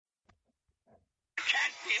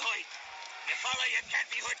fella. You can't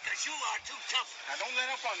be hurt because you are too tough. Now, don't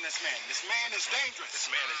let up on this man. This man is dangerous. This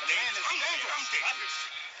man is dangerous.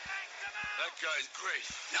 That guy's great.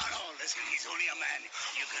 No, listen, he's only a man.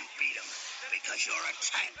 You can beat him because you're a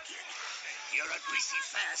tank, kid. You're a greasy,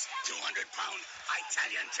 fast, 200-pound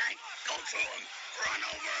Italian tank. Go through him. Run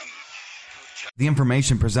over him. The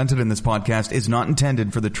information presented in this podcast is not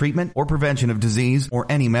intended for the treatment or prevention of disease or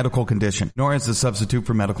any medical condition, nor is a substitute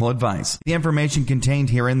for medical advice. The information contained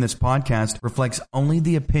here in this podcast reflects only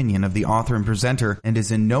the opinion of the author and presenter and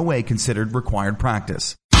is in no way considered required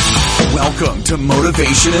practice. Welcome to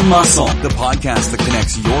Motivation and Muscle, the podcast that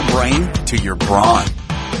connects your brain to your brawn.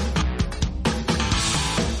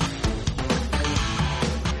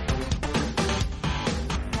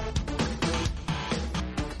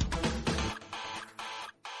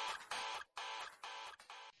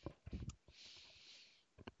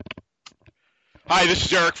 Hi, this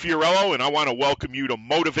is Eric Fiorello, and I want to welcome you to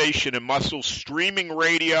Motivation and Muscle streaming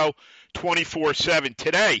radio 24/7.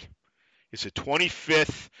 Today is the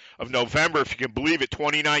 25th of November, if you can believe it,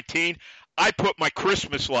 2019. I put my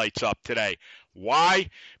Christmas lights up today. Why?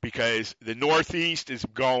 Because the Northeast is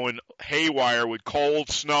going haywire with cold,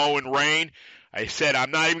 snow, and rain. I said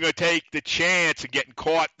I'm not even going to take the chance of getting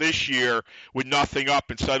caught this year with nothing up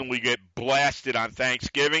and suddenly get blasted on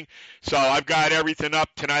Thanksgiving. So I've got everything up.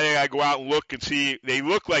 Tonight I go out and look and see. They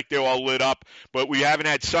look like they're all lit up, but we haven't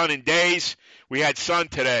had sun in days. We had sun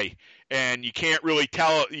today, and you can't really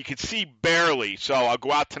tell. You can see barely. So I'll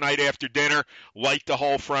go out tonight after dinner, light the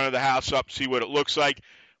whole front of the house up, see what it looks like.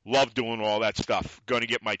 Love doing all that stuff. Going to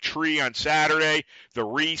get my tree on Saturday, the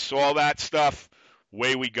wreaths, all that stuff.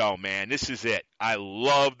 Way we go, man. This is it. I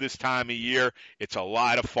love this time of year. It's a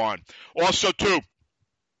lot of fun. Also, too,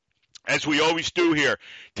 as we always do here,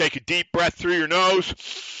 take a deep breath through your nose,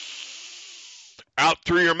 out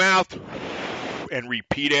through your mouth, and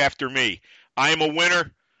repeat after me. I am a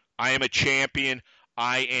winner. I am a champion.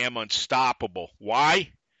 I am unstoppable.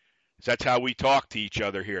 Why? That's how we talk to each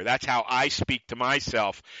other here. That's how I speak to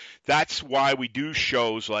myself. That's why we do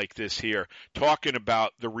shows like this here, talking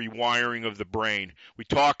about the rewiring of the brain. We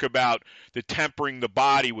talk about the tempering the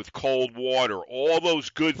body with cold water, all those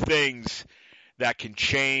good things that can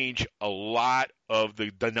change a lot of the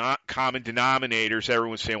common denominators.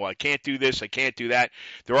 Everyone's saying, well, I can't do this, I can't do that.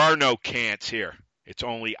 There are no can'ts here. It's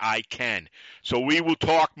only I can. So we will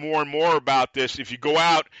talk more and more about this. If you go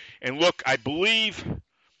out and look, I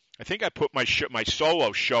think I put my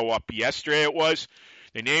solo show up yesterday. It was.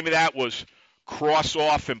 The name of that was Cross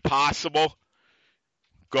Off Impossible.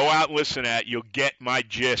 Go out and listen to that. You'll get my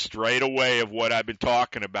gist right away of what I've been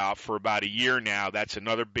talking about for about a year now. That's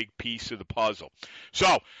another big piece of the puzzle.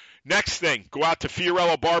 So, next thing, go out to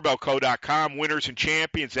FiorilloBarbellCo.com, Winners and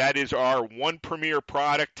Champions. That is our one premier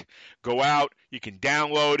product. Go out. You can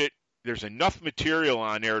download it. There's enough material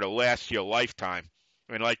on there to last you a lifetime.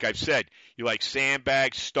 And like I've said, you like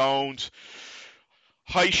sandbags, stones,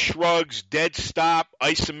 high shrugs, dead stop,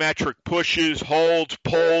 isometric pushes, holds,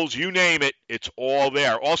 pulls, you name it, it's all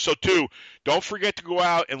there. Also, too, don't forget to go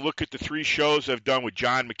out and look at the 3 shows I've done with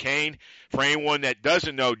John McCain. For anyone that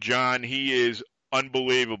doesn't know John, he is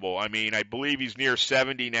unbelievable. I mean, I believe he's near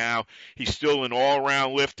 70 now. He's still an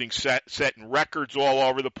all-around lifting, setting records all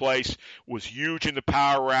over the place, was huge in the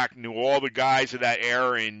power rack, knew all the guys of that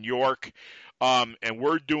era in York. And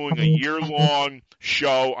we're doing a year-long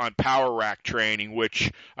show on power rack training,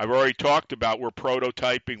 which I've already talked about. We're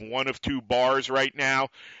prototyping 1 of 2 bars right now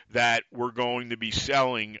that we're going to be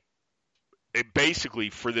selling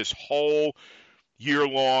basically for this whole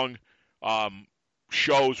year-long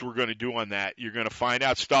shows we're going to do on that. You're going to find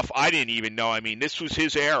out stuff I didn't even know. I mean, this was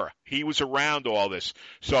his era. He was around all this.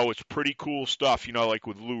 So it's pretty cool stuff, like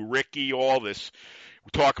with Lou Ricky, all this. We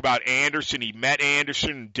talk about Anderson. He met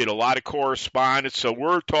Anderson, did a lot of correspondence. So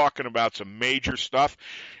we're talking about some major stuff.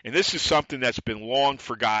 And this is something that's been long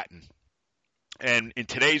forgotten. And in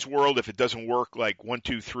today's world, if it doesn't work like 1,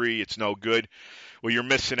 2, 3, it's no good. Well, you're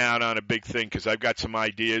missing out on a big thing because I've got some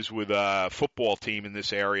ideas with a football team in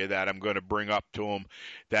this area that I'm going to bring up to them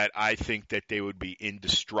that I think that they would be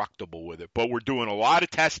indestructible with it. But we're doing a lot of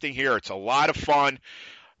testing here. It's a lot of fun.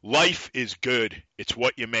 Life is good. It's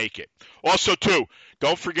what you make it. Also, too,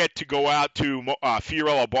 don't forget to go out to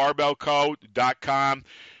FiorilloBarbellCo.com,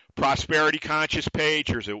 Prosperity Conscious page.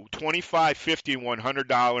 There's a $25, $50, and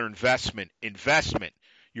 $100 investment.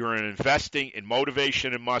 You're investing in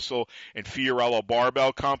Motivation and Muscle and Fiorillo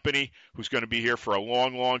Barbell Company, who's going to be here for a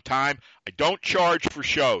long, long time. I don't charge for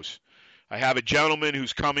shows. I have a gentleman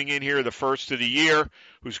who's coming in here the first of the year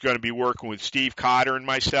who's going to be working with Steve Cotter and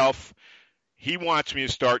myself. He wants me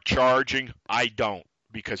to start charging. I don't.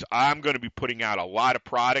 because I'm going to be putting out a lot of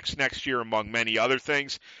products next year, among many other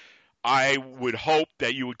things. I would hope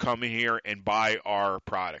that you would come in here and buy our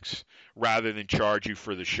products rather than charge you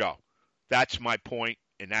for the show. That's my point,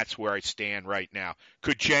 and that's where I stand right now.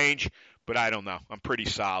 Could change, but I don't know. I'm pretty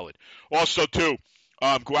solid. Also, too,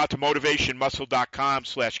 go out to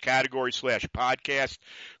motivationmuscle.com/category/podcast.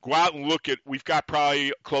 Go out and look at, we've got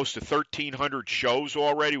probably close to 1,300 shows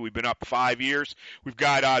already. We've been up 5 years. We've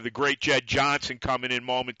got the great Jedd Johnson coming in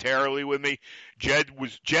momentarily with me.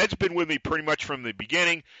 Jedd's been with me pretty much from the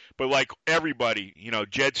beginning, but like everybody,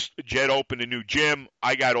 Jedd opened a new gym.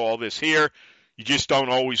 I got all this here. You just don't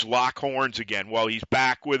always lock horns again. Well, he's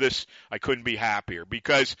back with us. I couldn't be happier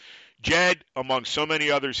because Jedd, among so many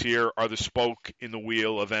others here, are the spoke in the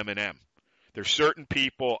wheel of M&M. There's certain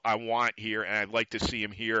people I want here, and I'd like to see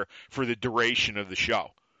them here for the duration of the show.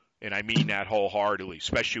 And I mean that wholeheartedly,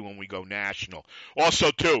 especially when we go national. Also,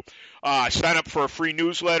 too, sign up for a free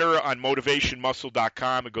newsletter on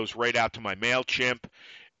motivationmuscle.com. It goes right out to my MailChimp.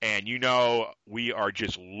 And we are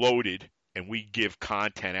just loaded, and we give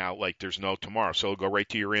content out like there's no tomorrow. So it'll go right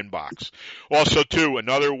to your inbox. Also, too,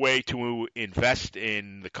 another way to invest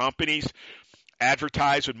in the companies,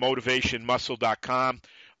 advertise with motivationmuscle.com.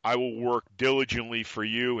 I will work diligently for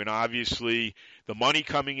you, and obviously the money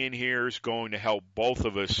coming in here is going to help both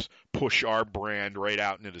of us push our brand right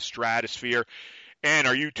out into the stratosphere. And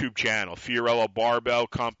our YouTube channel, Fiorello Barbell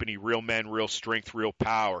Company, Real Men, Real Strength, Real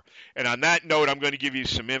Power. And on that note, I'm going to give you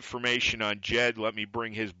some information on Jedd. Let me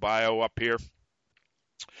bring his bio up here.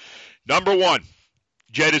 Number one,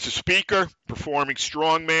 Jedd is a speaker, performing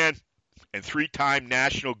strongman, and 3-time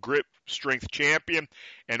national grip strength champion.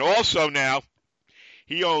 And also now,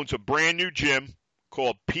 he owns a brand new gym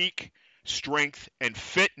called Peak Strength and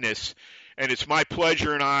Fitness. And it's my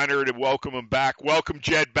pleasure and honor to welcome him back. Welcome,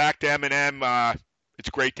 Jedd, back to M&M. It's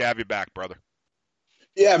great to have you back, brother.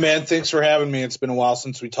 Yeah, man. Thanks for having me. It's been a while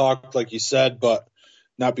since we talked, like you said, but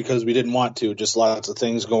not because we didn't want to. Just lots of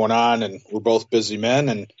things going on, and we're both busy men.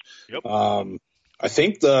 And yep. I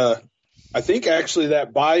think actually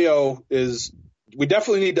that bio is. We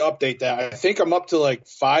definitely need to update that. I think I'm up to like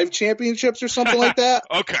 5 championships or something like that.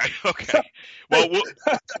 Okay. Well, we'll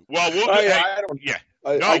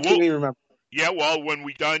I can't even remember. Yeah, well, when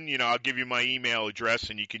we're done, I'll give you my email address,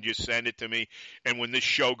 and you can just send it to me. And when this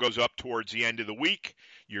show goes up towards the end of the week,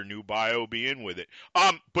 your new bio will be in with it.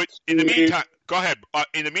 But in the meantime, go ahead.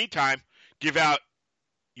 In the meantime, give out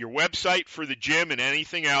your website for the gym and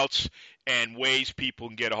anything else, and ways people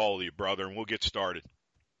can get a hold of you, brother, and we'll get started.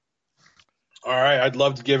 All right. I'd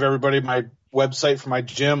love to give everybody my website for my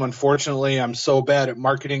gym. Unfortunately, I'm so bad at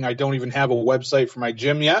marketing, I don't even have a website for my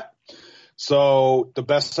gym yet. So the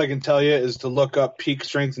best I can tell you is to look up Peak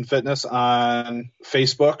Strength and Fitness on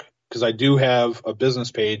Facebook, because I do have a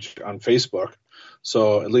business page on Facebook.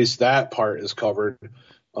 So at least that part is covered.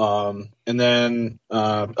 And then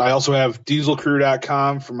I also have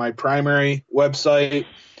dieselcrew.com for my primary website.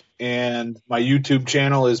 And my YouTube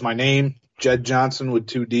channel is my name, Jedd Johnson with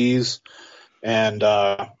 2 Ds. And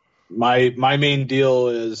my main deal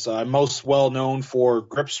is I'm most well known for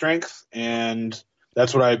grip strength, and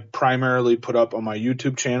that's what I primarily put up on my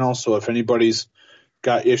YouTube channel. So if anybody's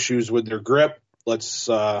got issues with their grip, let's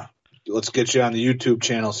get you on the YouTube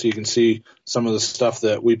channel so you can see some of the stuff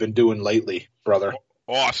that we've been doing lately, brother.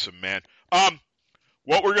 Awesome, man.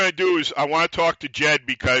 What we're going to do is I want to talk to Jedd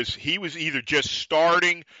because he was either just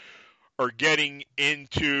starting or getting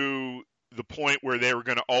into the point where they were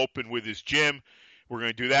going to open with his gym. We're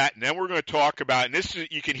going to do that, and then we're going to talk about, and this is,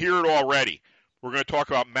 you can hear it already, we're going to talk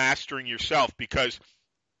about mastering yourself, because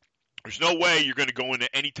there's no way you're going to go into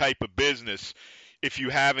any type of business if you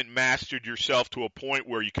haven't mastered yourself to a point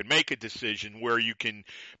where you can make a decision, where you can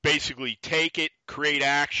basically take it, create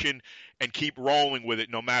action, and keep rolling with it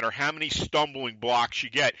no matter how many stumbling blocks you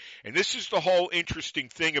get. And this is the whole interesting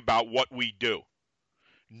thing about what we do.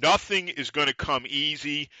 Nothing is going to come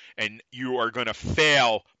easy, and you are going to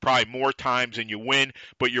fail probably more times than you win,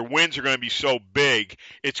 but your wins are going to be so big,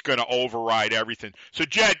 it's going to override everything. So,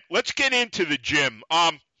 Jedd, let's get into the gym.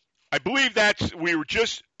 I believe you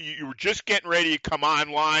were just getting ready to come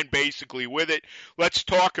online basically with it. Let's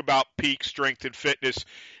talk about Peak Strength and Fitness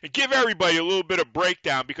and give everybody a little bit of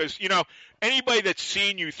breakdown, because, anybody that's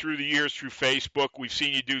seen you through the years through Facebook, we've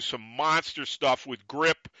seen you do some monster stuff with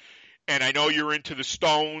grip. And I know you're into the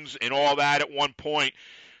stones and all that at one point.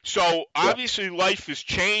 So obviously life has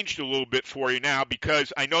changed a little bit for you now,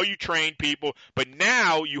 because I know you train people, but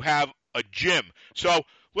now you have a gym. So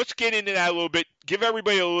let's get into that a little bit. Give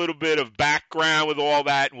everybody a little bit of background with all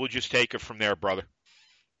that, and we'll just take it from there, brother.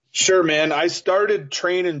 Sure, man. I started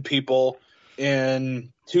training people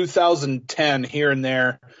in 2010 here and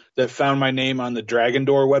there that found my name on the Dragon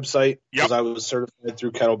Door website because I was certified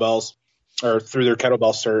through kettlebells or through their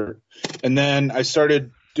kettlebell cert. And then I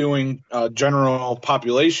started doing general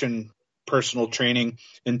population personal training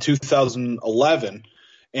in 2011.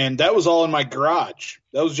 And that was all in my garage.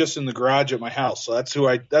 That was just in the garage at my house. So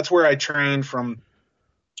that's where I trained from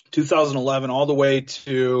 2011 all the way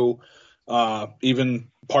to even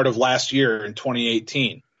part of last year in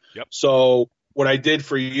 2018. Yep. So what I did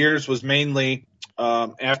for years was mainly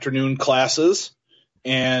afternoon classes,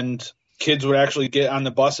 and kids would actually get on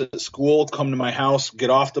the bus at school, come to my house, get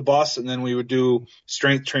off the bus, and then we would do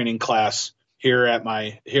strength training class here at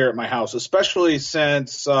my house, especially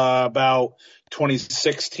since about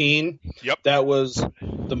 2016. Yep. That was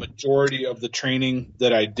the majority of the training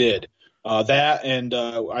that I did. That and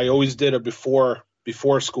I always did a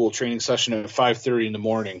before school training session at 5:30 in the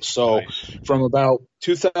morning. So from about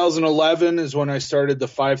 2011 is when I started the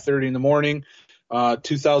 5:30 in the morning.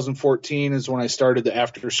 2014 is when I started the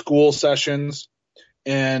after school sessions.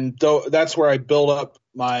 And that's where I built up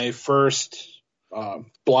my first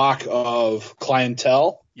block of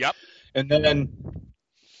clientele. Yep. And then,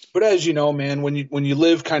 but as you know, man, when you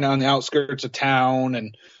live kind of on the outskirts of town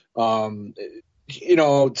and,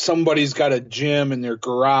 somebody's got a gym in their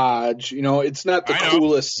garage, it's not the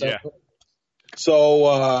coolest setup. Yeah.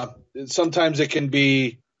 So sometimes it can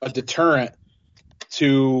be a deterrent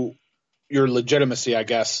to your legitimacy, I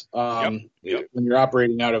guess, when you're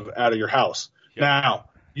operating out of your house. Yep.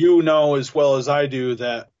 Now, as well as I do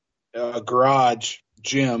that a garage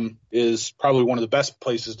gym is probably one of the best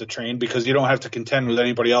places to train because you don't have to contend with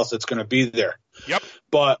anybody else that's going to be there. Yep.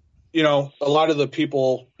 But, a lot of the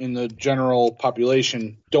people in the general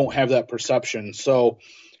population don't have that perception. So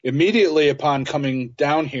immediately upon coming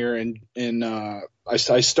down here I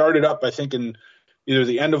started up, I think, in either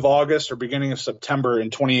the end of August or beginning of September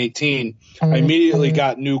in 2018, I immediately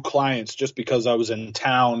got new clients just because I was in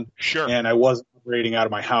town and I wasn't operating out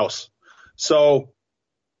of my house. So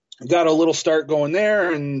got a little start going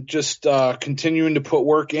there and just continuing to put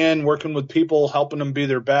work in, working with people, helping them be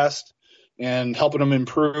their best and helping them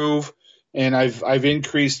improve. And I've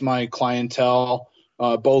increased my clientele,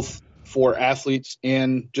 both for athletes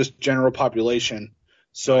and just general population.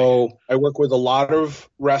 So I work with a lot of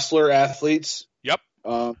wrestler athletes. Yep.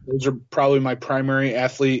 Those are probably my primary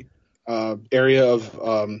athlete area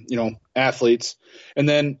of, athletes. And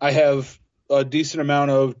then I have a decent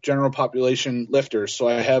amount of general population lifters. So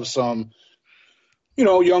I have some,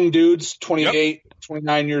 young dudes, 28,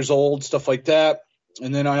 29 years old, stuff like that.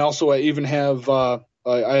 And then I even have, I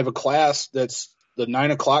have a class that's the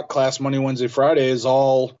 9 o'clock class, Monday, Wednesday, Friday is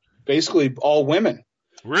basically all women.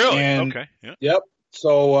 Really? And, okay. Yeah. Yep.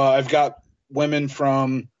 So I've got women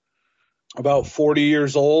from about 40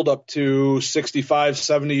 years old up to 65,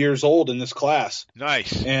 70 years old in this class.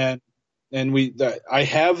 Nice. And I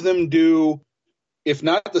have them do, if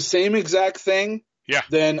not the same exact thing,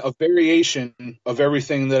 then a variation of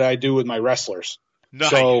everything that I do with my wrestlers. Nice.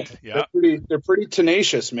 So they're pretty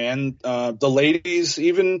tenacious, man. The ladies,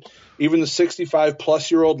 even the 65 plus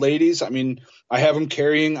year old ladies, I mean, I have them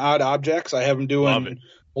carrying odd objects. I have them doing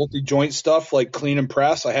multi-joint stuff like clean and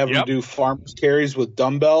press. I have them do farmer's carries with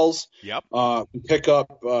dumbbells. Yep. Pick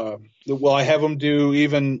up, I have them do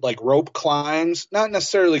even like rope climbs, not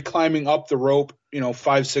necessarily climbing up the rope,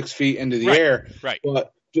 5-6 feet into the air,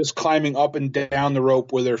 but just climbing up and down the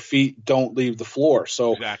rope where their feet don't leave the floor.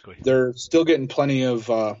 So they're still getting plenty of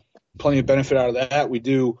benefit out of that. We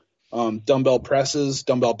do dumbbell presses,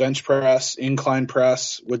 dumbbell bench press, incline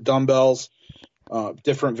press with dumbbells.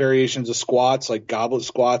 Different variations of squats like goblet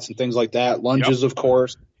squats and things like that. Lunges, of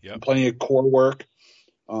course, plenty of core work.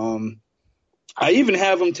 I even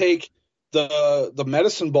have them take the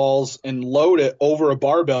medicine balls and load it over a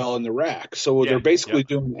barbell in the rack. So they're basically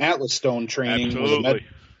doing Atlas stone training. Absolutely.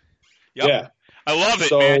 Yeah. I love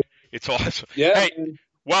it, man. It's awesome. Yeah. Hey,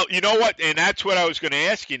 well, you know what? And that's what I was going to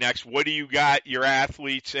ask you next. What do you got your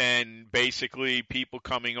athletes and basically people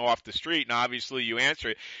coming off the street? And obviously you answer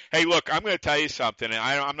it. Hey, look, I'm going to tell you something. And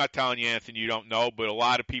I'm not telling you anything you don't know, but a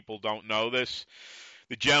lot of people don't know this.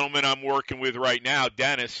 The gentleman I'm working with right now,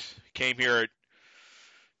 Dennis, came here at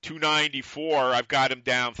 294. I've got him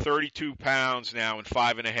down 32 pounds now in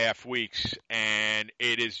 5.5 weeks. And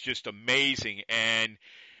it is just amazing. And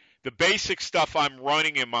the basic stuff I'm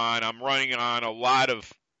running on a lot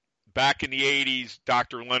of, back in the 80s,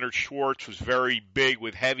 Dr. Leonard Schwartz was very big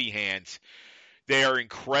with heavy hands. They are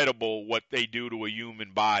incredible what they do to a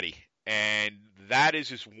human body. And that is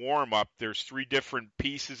his warm-up. There's 3 different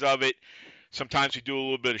pieces of it. Sometimes we do a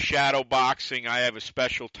little bit of shadow boxing. I have a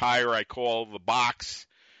special tire I call the box.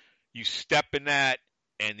 You step in that,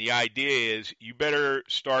 and the idea is you better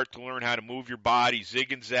start to learn how to move your body,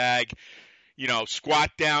 zig and zag,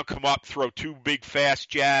 squat down, come up, throw two big fast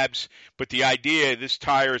jabs. But the idea, this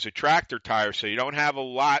tire is a tractor tire, so you don't have a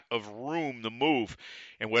lot of room to move.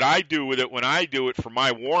 And what I do with it when I do it for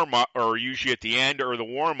my warm-up, or usually at the end or the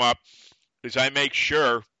warm-up, is I make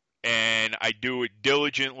sure, and I do it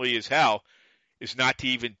diligently as hell, is not to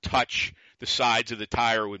even touch the sides of the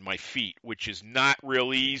tire with my feet, which is not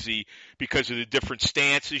real easy because of the different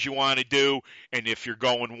stances you want to do, and if you're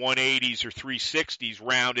going 180s or 360s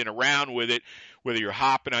round and around with it, whether you're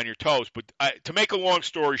hopping on your toes. But to make a long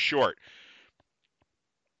story short,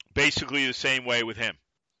 basically the same way with him.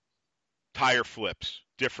 Tire flips,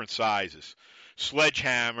 different sizes.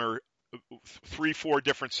 Sledgehammer, 3-4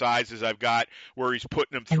 different sizes I've got where he's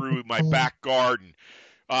putting them through my back garden.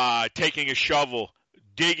 Taking a shovel,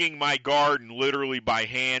 digging my garden literally by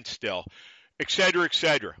hand still, et cetera, et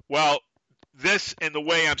cetera. Well, this and the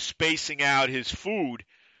way I'm spacing out his food,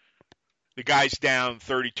 the guy's down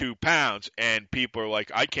 32 pounds, and people are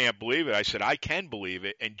like, I can't believe it. I said, I can believe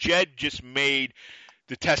it. And Jedd just made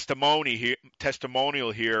the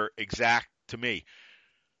testimonial here exact to me.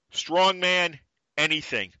 Strongman,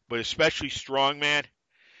 anything, but especially strongman,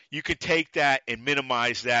 you can take that and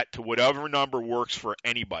minimize that to whatever number works for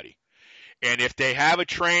anybody. And if they have a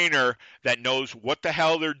trainer that knows what the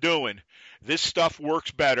hell they're doing, this stuff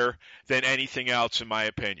works better than anything else, in my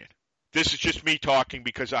opinion. This is just me talking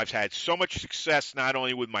because I've had so much success not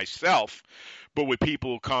only with myself, but with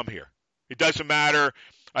people who come here. It doesn't matter.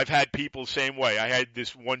 I've had people the same way. I had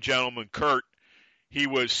this one gentleman, Kurt. He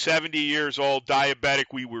was 70 years old, diabetic.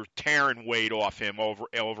 We were tearing weight off him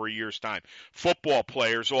over a year's time. Football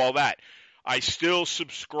players, all that. I still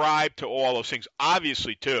subscribe to all those things.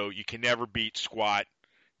 Obviously, too, you can never beat squat,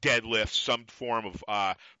 deadlift, some form of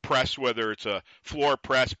press, whether it's a floor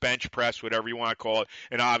press, bench press, whatever you want to call it.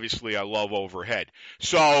 And obviously, I love overhead.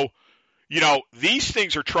 So, these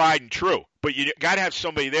things are tried and true. But you got to have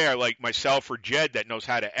somebody there like myself or Jedd that knows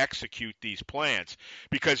how to execute these plans.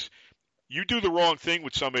 Because you do the wrong thing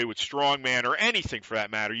with somebody with strongman or anything for that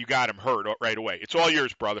matter, you got him hurt right away. It's all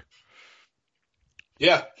yours, brother.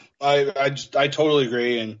 Yeah, I totally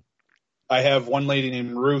agree. And I have one lady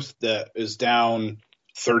named Ruth that is down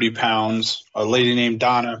 30 pounds, a lady named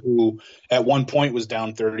Donna who at one point was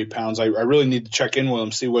down 30 pounds. I really need to check in with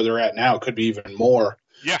them, see where they're at now. It could be even more.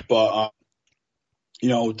 Yeah. But,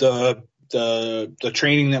 the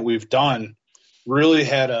training that we've done really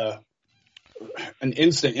had an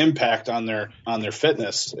instant impact on their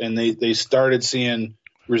fitness, and they started seeing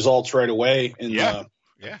results right away in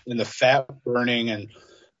the fat burning and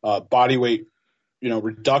body weight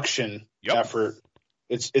reduction effort.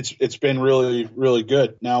 It's been really, really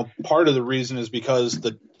good. Now, part of the reason is because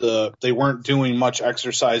they weren't doing much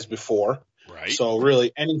exercise before, right? So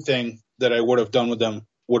really anything that I would have done with them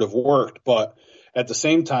would have worked. But at the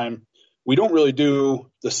same time, we don't really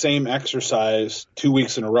do the same exercise 2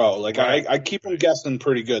 weeks in a row. Like I keep them guessing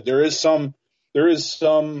pretty good. There is some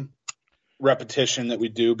repetition that we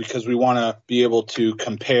do because we want to be able to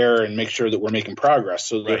compare and make sure that we're making progress.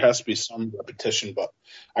 So there has to be some repetition, but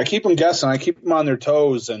I keep them guessing. I keep them on their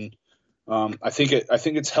toes, and I think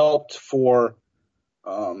it's helped for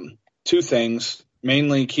two things.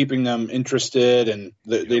 Mainly keeping them interested and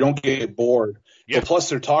they don't get bored. Yeah. But plus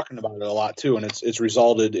they're talking about it a lot too, and it's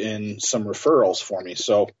resulted in some referrals for me.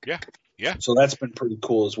 So yeah. So that's been pretty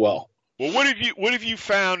cool as well. Well, what have you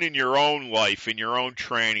found in your own life, in your own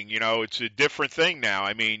training? It's a different thing now.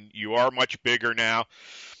 I mean, you are much bigger now.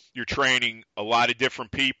 You're training a lot of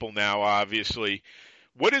different people now, obviously.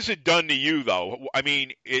 What has it done to you, though? I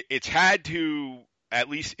mean, it's had to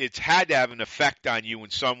have an effect on you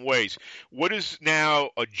in some ways. What is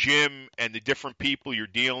now a gym and the different people you're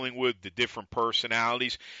dealing with, the different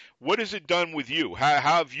personalities? What has it done with you? How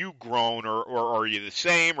have you grown, or are you the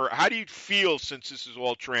same? Or how do you feel since this has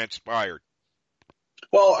all transpired?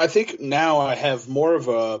 Well, I think now I have more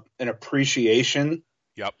of an appreciation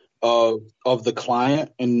of the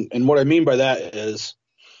client. And what I mean by that is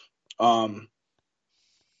I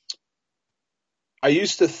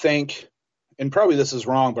used to think, and probably this is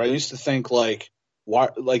wrong, but I used to think they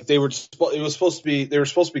were supposed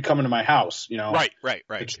to be coming to my house, Right.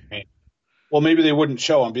 Well, maybe they wouldn't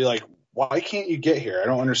show and be like, why can't you get here? I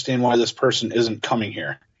don't understand why this person isn't coming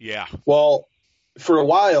here. Yeah. Well, for a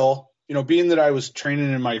while, being that I was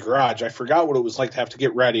training in my garage, I forgot what it was like to have to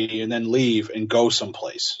get ready and then leave and go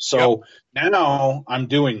someplace. So now I'm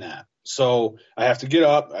doing that. So I have to get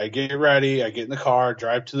up, I get ready, I get in the car,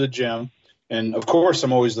 drive to the gym. And of course,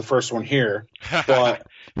 I'm always the first one here, but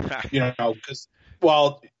because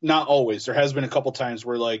Well, not always. There has been a couple times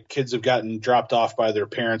where like kids have gotten dropped off by their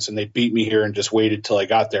parents and they beat me here and just waited till I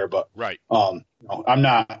got there. But Right. No,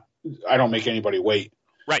 I don't make anybody wait.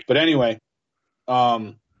 Right. But anyway,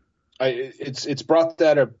 it's brought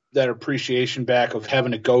that appreciation back of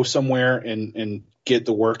having to go somewhere and get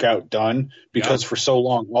the workout done, because for so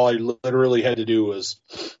long, all I literally had to do was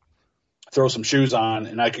throw some shoes on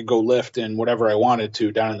and I could go lift in whatever I wanted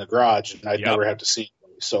to down in the garage, and I'd never have to see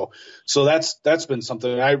anybody. So that's been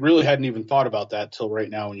something I really hadn't even thought about that till right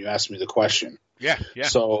now when you asked me the question. Yeah.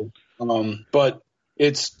 So, but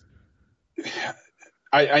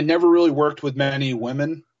I never really worked with many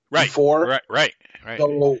women before. Right.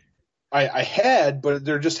 So I had, but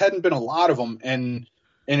there just hadn't been a lot of them. And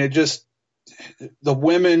it just, the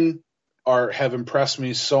women have impressed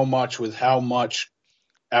me so much with how much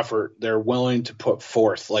effort they're willing to put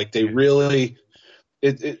forth. Like they really,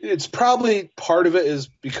 it's probably part of it is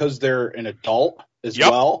because they're an adult as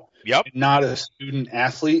well. Yep. Not a student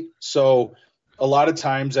athlete. So a lot of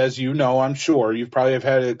times, as you know, I'm sure you probably have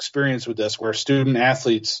had experience with this, where student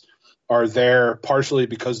athletes are there partially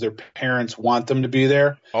because their parents want them to be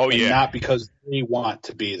there. And not because they want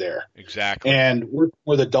to be there. Exactly. And working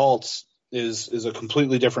with adults is a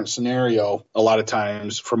completely different scenario a lot of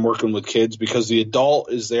times from working with kids, because the adult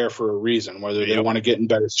is there for a reason, whether they want to get in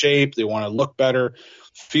better shape, they want to look better,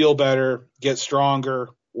 feel better, get stronger,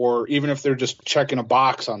 or even if they're just checking a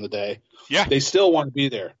box on the day, they still want to be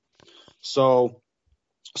there. So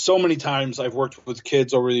many times I've worked with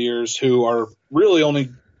kids over the years who are really only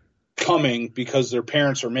coming because their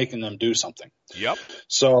parents are making them do something. Yep.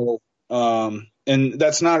 So, and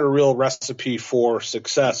that's not a real recipe for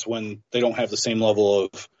success when they don't have the same level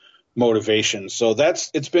of motivation. So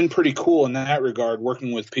it's been pretty cool in that regard,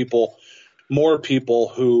 working with more people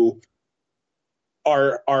who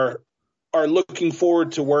are looking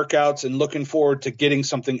forward to workouts and looking forward to getting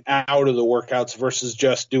something out of the workouts versus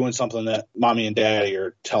just doing something that mommy and daddy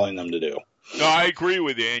are telling them to do. No, I agree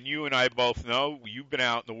with you, and you and I both know you've been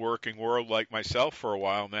out in the working world like myself for a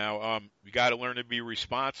while now. You got to learn to be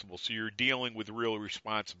responsible, so you're dealing with real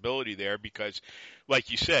responsibility there because,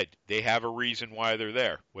 like you said, they have a reason why they're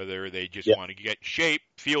there, whether they just want to get in shape,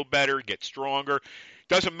 feel better, get stronger.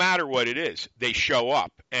 Doesn't matter what it is. They show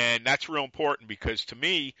up, and that's real important because to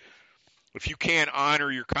me, if you can't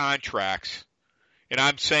honor your contracts, and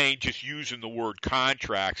I'm saying just using the word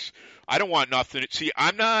contracts, I don't want nothing. See,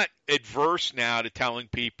 I'm not adverse now to telling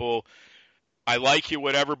people, I like you,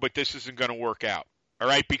 whatever, but this isn't going to work out. All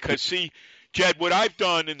right? Because, see, Jedd, what I've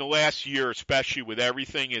done in the last year, especially with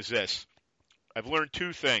everything, is this. I've learned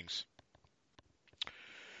two things.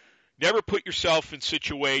 Never put yourself in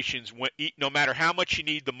situations, no matter how much you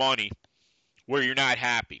need the money, where you're not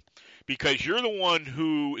happy. Because you're the one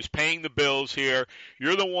who is paying the bills here.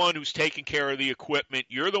 You're the one who's taking care of the equipment.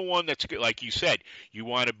 You're the one that's, like you said, you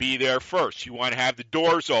want to be there first. You want to have the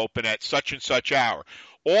doors open at such and such hour.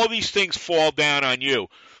 All these things fall down on you.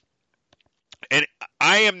 And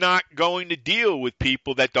I am not going to deal with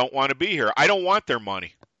people that don't want to be here. I don't want their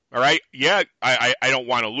money. All right? Yeah, I don't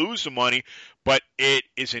want to lose the money, but it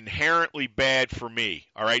is inherently bad for me.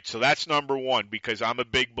 All right? So that's number one, because I'm a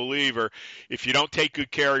big believer. If you don't take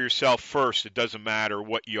good care of yourself first, it doesn't matter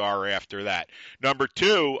what you are after that. Number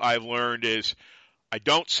two, I've learned is I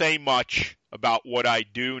don't say much about what I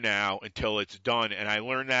do now until it's done. And I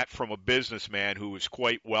learned that from a businessman who was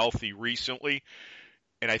quite wealthy recently.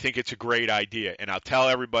 And I think it's a great idea. And I'll tell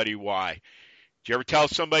everybody why. Do you ever tell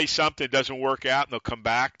somebody something that doesn't work out and they'll come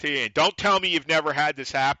back to you? And don't tell me you've never had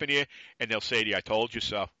this happen to you. And they'll say to you, I told you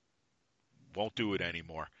so. Won't do it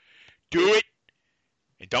anymore. Do it.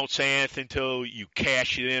 And don't say anything until you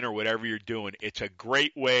cash it in or whatever you're doing. It's a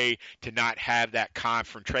great way to not have that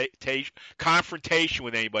confrontation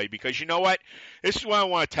with anybody. Because you know what? This is what I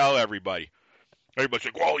want to tell everybody. Everybody's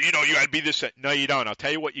like, well, you got to be this. No, you don't. I'll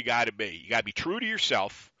tell you what you got to be. You got to be true to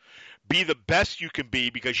yourself. Be the best you can be,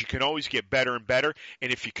 because you can always get better and better.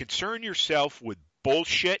 And if you concern yourself with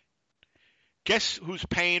bullshit, guess who's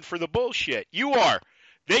paying for the bullshit? You are.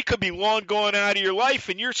 They could be long gone out of your life,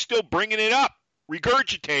 and you're still bringing it up,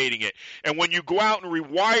 regurgitating it. And when you go out and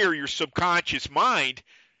rewire your subconscious mind,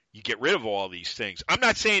 you get rid of all these things. I'm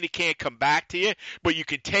not saying it can't come back to you, but you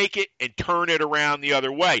can take it and turn it around the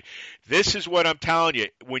other way. This is what I'm telling you.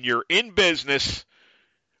 When you're in business,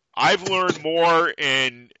 I've learned more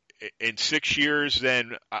in 6 years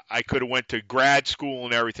than I could have went to grad school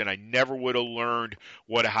and everything. I never would have learned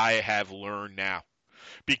what I have learned now.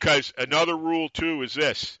 Because another rule, too, is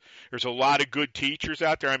this. There's a lot of good teachers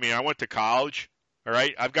out there. I mean, I went to college, all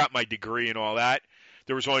right? I've got my degree and all that.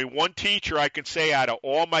 There was only one teacher I can say out of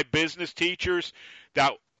all my business teachers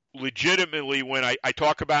that legitimately, when I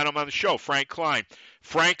talk about him on the show, Frank Klein,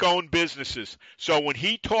 Frank owned businesses. So when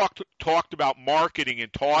he talked about marketing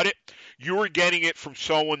and taught it, you were getting it from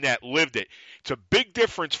someone that lived it. It's a big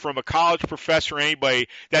difference from a college professor or anybody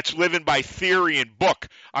that's living by theory and book.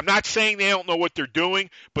 I'm not saying they don't know what they're doing,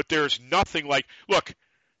 but there's nothing like, look,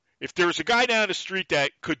 if there's a guy down the street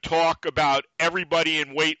that could talk about everybody in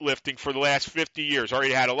weightlifting for the last 50 years,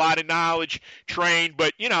 already had a lot of knowledge, trained,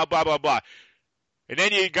 but, blah, blah, blah. And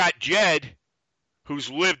then you got Jedd,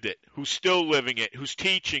 who's lived it, who's still living it, who's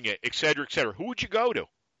teaching it, et cetera, et cetera. Who would you go to?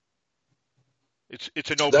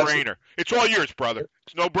 It's a no-brainer. It's all yours, brother.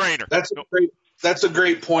 It's a no-brainer. That's a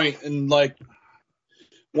great point. And, like,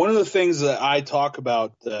 one of the things that I talk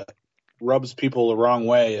about that rubs people the wrong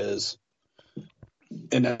way is,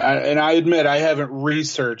 and I admit I haven't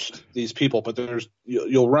researched these people, but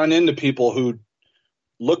you'll run into people who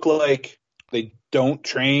look like they don't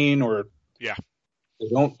train or they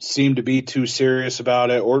don't seem to be too serious about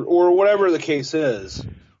it or whatever the case is.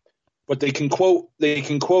 But they can quote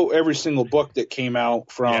every single book that came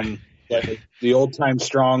out from like the old time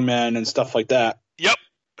strongmen and stuff like that. Yep.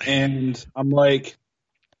 And I'm like,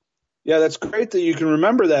 yeah, that's great that you can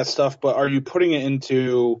remember that stuff, but are you putting it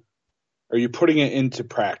into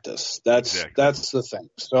practice? That's the thing.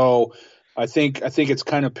 So I think it's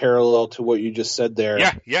kind of parallel to what you just said there.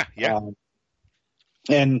 Yeah.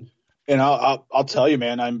 And I'll tell you,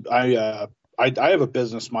 man, I have a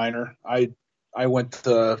business minor. I went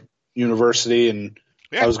to university and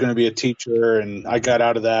I was going to be a teacher, and I got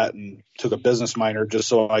out of that and took a business minor just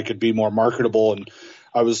so I could be more marketable. And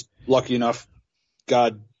I was lucky enough,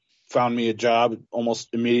 God found me a job almost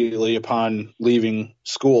immediately upon leaving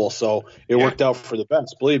school. So it worked out for the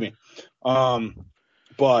best, believe me.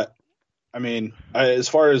 But I mean, as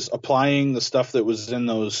far as applying the stuff that was in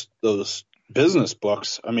those business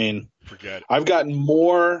books, I mean, forget. I got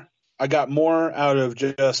more out of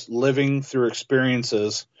just living through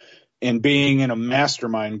experiences and being in a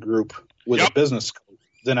mastermind group with a business coach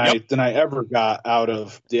than I ever got out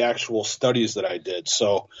of the actual studies that I did.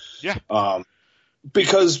 So,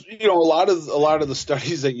 because a lot of the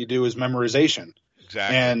studies that you do is memorization.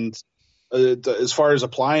 Exactly. And as far as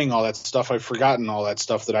applying all that stuff, I've forgotten all that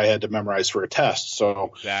stuff that I had to memorize for a test.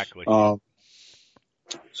 So exactly. So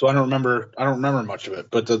I don't remember much of it,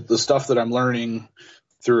 but the stuff that I'm learning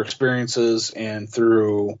through experiences and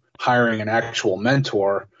through hiring an actual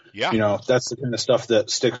mentor, that's the kind of stuff that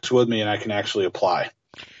sticks with me and I can actually apply.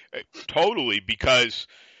 Totally, because,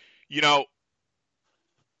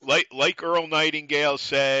 like Earl Nightingale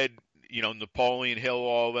said, Napoleon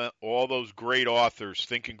Hill, all those great authors,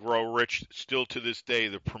 Think and Grow Rich, still to this day,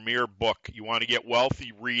 the premier book. You want to get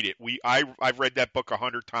wealthy, read it. I've read that book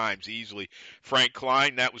 100 times easily. Frank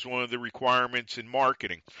Klein, that was one of the requirements in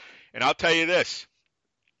marketing. And I'll tell you this,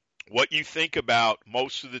 what you think about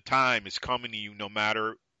most of the time is coming to you no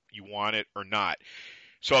matter you want it or not.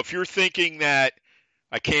 So if you're thinking that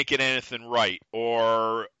I can't get anything right,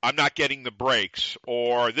 or I'm not getting the breaks,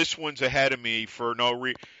 or this one's ahead of me for no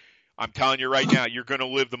reason, I'm telling you right now, you're going to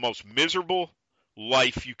live the most miserable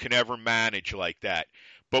life you can ever manage like that.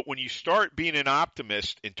 But when you start being an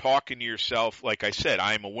optimist and talking to yourself, like I said,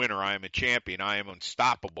 I am a winner, I am a champion, I am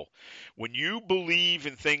unstoppable. When you believe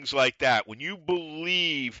in things like that, when you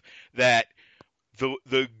believe that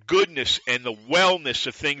the goodness and the wellness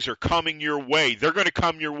of things are coming your way, they're going to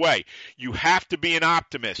come your way. You have to be an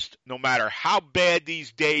optimist, no matter how bad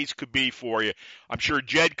these days could be for you. I'm sure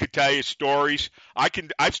Jedd could tell you stories.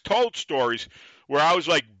 I've told stories where I was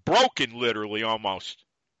like broken, literally, almost.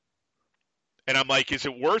 And I'm like, is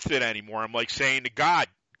it worth it anymore? I'm like saying to God,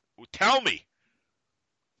 tell me.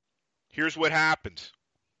 Here's what happens.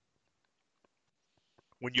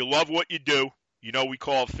 When you love what you do, we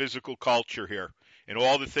call it physical culture here. And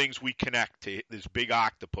all the things we connect to this big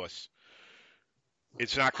octopus,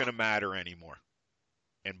 it's not going to matter anymore.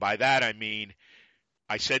 And by that I mean,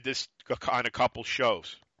 I said this on a couple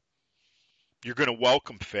shows. You're going to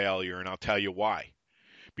welcome failure, and I'll tell you why.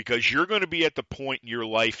 Because you're going to be at the point in your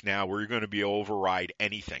life now where you're going to be able to override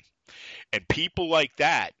anything. And people like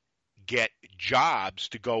that get jobs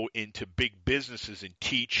to go into big businesses and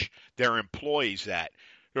teach their employees that.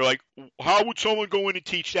 They're like, how would someone go in and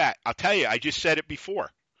teach that? I'll tell you, I just said it before.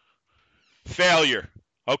 Failure.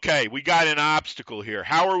 Okay, we got an obstacle here.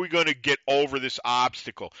 How are we going to get over this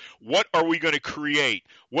obstacle? What are we going to create?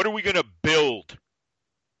 What are we going to build?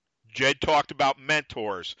 Jedd talked about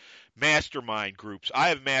mentors, mastermind groups. I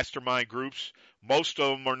have mastermind groups. Most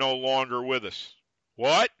of them are no longer with us.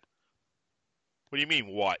 What? What do you mean,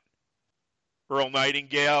 what? Earl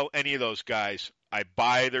Nightingale, any of those guys. I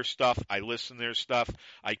buy their stuff. I listen to their stuff.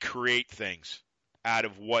 I create things. out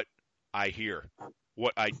of what I hear,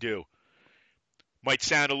 what I do. Might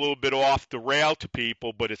sound a little bit off the rail to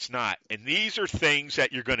people, but it's not. And these are things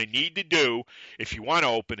that you're going to need to do if you want to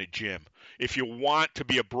open a gym, if you want to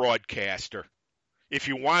be a broadcaster, if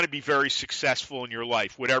you want to be very successful in your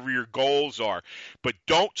life, whatever your goals are. But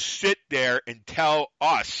don't sit there and tell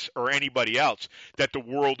us or anybody else that the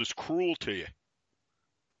world is cruel to you.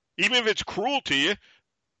 Even if it's cruel to you,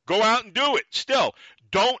 go out and do it. Still,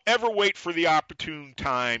 don't ever wait for the opportune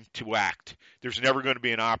time to act. There's never going to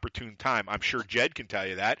be an opportune time. I'm sure Jedd can tell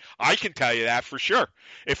you that. I can tell you that for sure.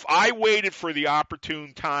 If I waited for the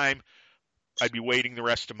opportune time, I'd be waiting the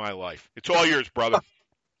rest of my life. It's all yours, brother.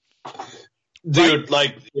 Dude,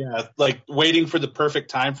 like waiting for the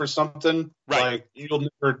perfect time for something, right? Like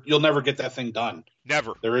you'll never get that thing done.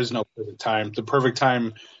 Never. There is no perfect time. The perfect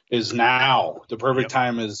time is now. The perfect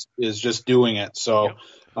time is just doing it. So,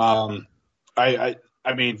 I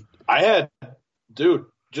mean, dude,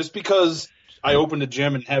 just because I opened a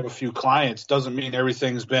gym and have a few clients doesn't mean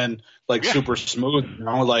everything's been like super smooth. You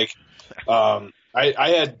know, like, I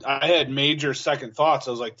had major second thoughts.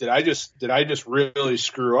 I was like, did I just really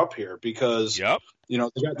screw up here? Because you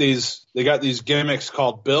know, they got these gimmicks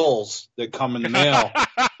called bills that come in the mail.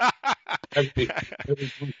 every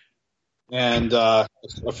month. And a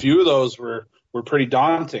few of those were pretty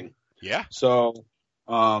daunting. Yeah. So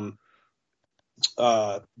being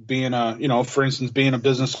for instance, being a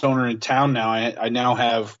business owner in town now, I now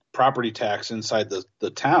have property tax inside the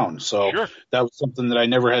town. So that was something that I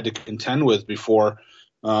never had to contend with before,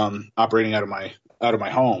 operating out of my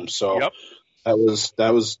home. So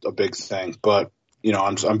that was a big thing. But you know,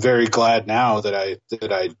 I'm very glad now that I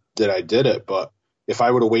did it. But if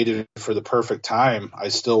I would have waited for the perfect time, I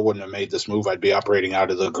still wouldn't have made this move. I'd be operating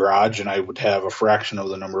out of the garage, and I would have a fraction of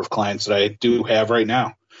the number of clients that I do have right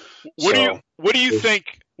now. What do you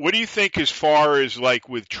think? What do you think as far as like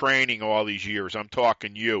with training all these years? I'm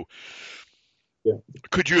talking you. Yeah.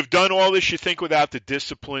 Could you have done all this, you think, without the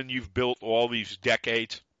discipline you've built all these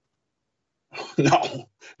decades?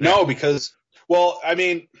 No, because, well, I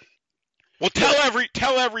mean. Well,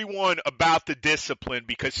 tell everyone about the discipline,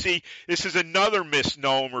 because, see, this is another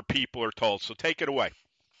misnomer people are told. So take it away.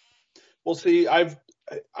 Well, see, I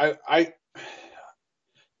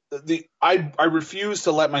refuse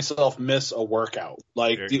to let myself miss a workout.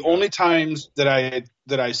 Like the only times that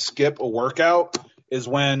I skip a workout is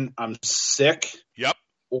when I'm sick. Yep.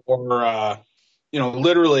 Or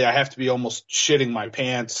literally I have to be almost shitting my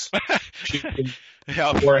pants.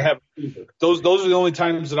 Or I have a fever. Those are the only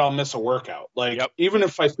times that I'll miss a workout. Like even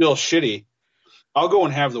if I feel shitty, I'll go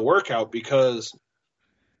and have the workout, because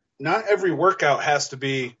not every workout has to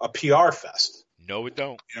be a PR fest. No, it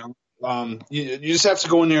don't. You know? You just have to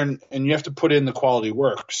go in there and you have to put in the quality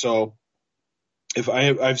work. So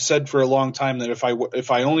I've said for a long time that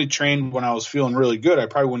if I only trained when I was feeling really good, I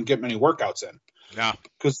probably wouldn't get many workouts in. No,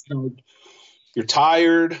 because you're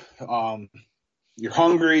tired, you're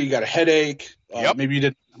hungry, you got a headache. Maybe you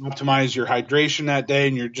didn't optimize your hydration that day,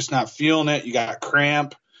 and you're just not feeling it. You got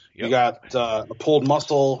cramp. You got a pulled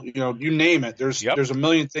muscle. You know, you name it. There's a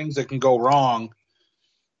million things that can go wrong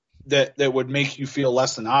that would make you feel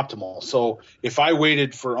less than optimal. So if I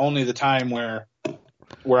waited for only the time where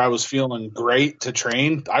I was feeling great to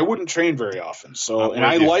train, I wouldn't train very often. So, and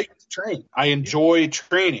I like to train. I enjoy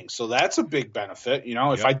training. So that's a big benefit. You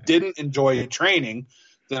know, if I didn't enjoy training,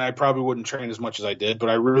 then I probably wouldn't train as much as I did. But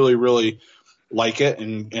I really, really like it,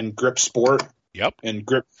 and grip sport. And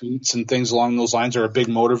grip feats and things along those lines are a big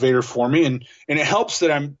motivator for me. And it helps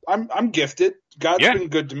that I'm gifted. God's been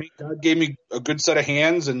good to me. God gave me a good set of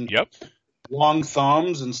hands and long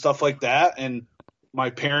thumbs and stuff like that. And my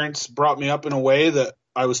parents brought me up in a way that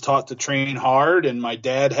I was taught to train hard. And my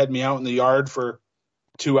dad had me out in the yard for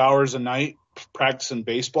 2 hours a night practicing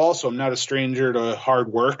baseball. So I'm not a stranger to hard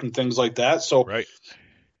work and things like that. So,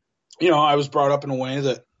 I was brought up in a way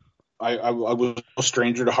that I was a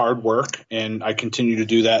stranger to hard work, and I continue to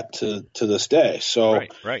do that to this day. So,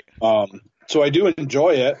 so I do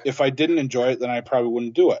enjoy it. If I didn't enjoy it, then I probably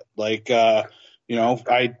wouldn't do it. Like, I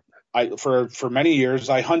for many years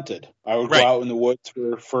I hunted. I would go out in the woods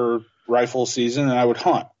for rifle season, and I would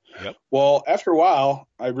hunt. Well, after a while,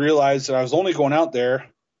 I realized that I was only going out there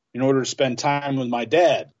in order to spend time with my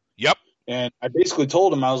dad. And I basically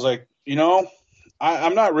told him, I was like,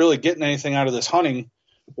 I'm not really getting anything out of this hunting.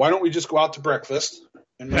 Why don't we just go out to breakfast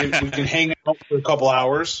and we can hang out for a couple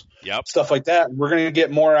hours, stuff like that. We're going to get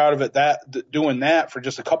more out of it doing that for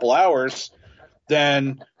just a couple hours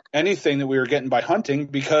than anything that we were getting by hunting,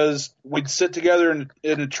 because we'd sit together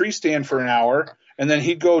in a tree stand for an hour, and then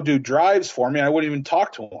he'd go do drives for me, and I wouldn't even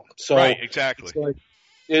talk to him. So exactly.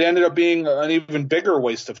 it ended up being an even bigger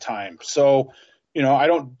waste of time. So, I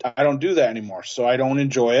don't do that anymore. So I don't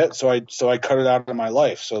enjoy it. So I cut it out of my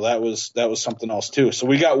life. So that was something else too. So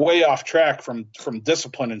we got way off track from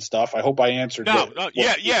discipline and stuff. I hope I answered.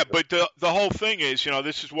 Yeah. But the whole thing is,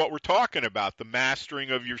 this is what we're talking about, the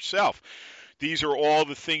mastering of yourself. These are all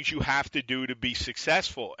the things you have to do to be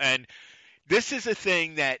successful. And this is a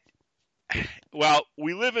thing that, well,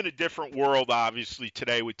 we live in a different world, obviously,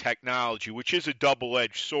 today with technology, which is a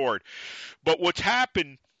double-edged sword. But what's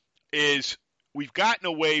happened is we've gotten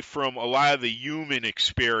away from a lot of the human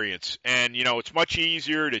experience. And, it's much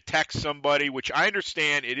easier to text somebody, which I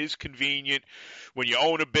understand it is convenient when you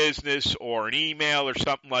own a business or an email or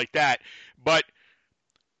something like that. But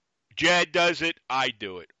Jedd does it, I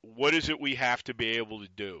do it. What is it we have to be able to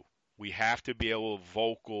do? We have to be able to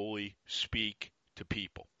vocally speak to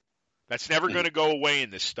people. That's never going to go away in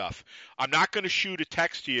this stuff. I'm not going to shoot a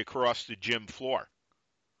text to you across the gym floor.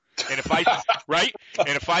 And if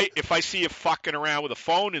I see you fucking around with a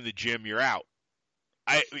phone in the gym, you're out.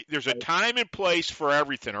 There's a time and place for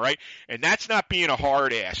everything, all right? And that's not being a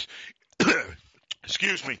hard ass.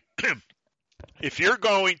 Excuse me. If you're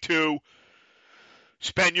going to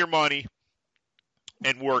spend your money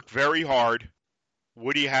and work very hard,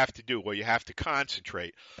 what do you have to do? Well, you have to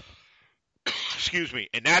concentrate. Excuse me.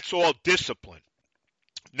 And that's all discipline.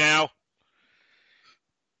 Now,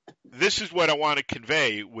 this is what I want to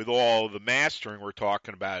convey with all the mastering we're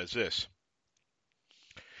talking about is this.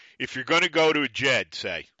 If you're going to go to a Jedd,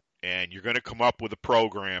 say, and you're going to come up with a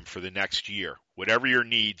program for the next year, whatever your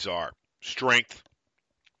needs are, strength,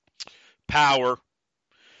 power,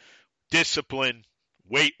 discipline,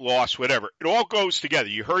 weight loss, whatever, it all goes together.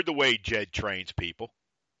 You heard the way Jedd trains people.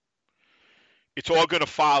 It's all going to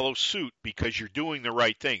follow suit because you're doing the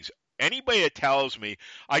right things. Anybody that tells me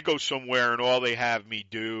I go somewhere and all they have me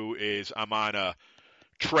do is I'm on a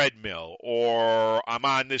treadmill or I'm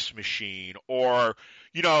on this machine or,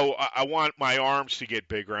 I want my arms to get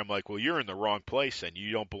bigger. I'm like, well, you're in the wrong place and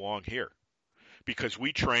you don't belong here because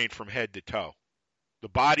we train from head to toe. The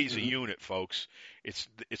body's a unit, folks. It's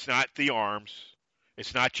not the arms.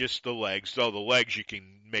 It's not just the legs, though the legs you can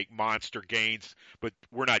make monster gains, but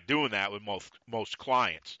we're not doing that with most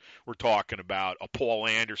clients. We're talking about a Paul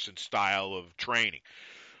Anderson style of training.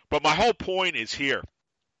 But my whole point is here.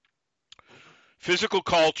 Physical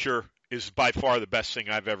culture is by far the best thing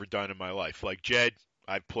I've ever done in my life. Like Jedd,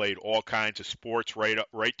 I've played all kinds of sports right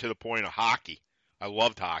to the point of hockey. I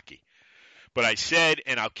loved hockey. But I said,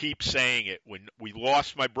 and I'll keep saying it, when we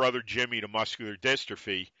lost my brother Jimmy to muscular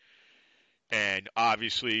dystrophy, and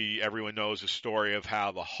obviously everyone knows the story of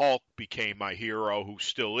how the Hulk became my hero, who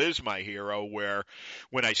still is my hero, where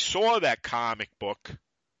when I saw that comic book,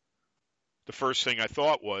 the first thing I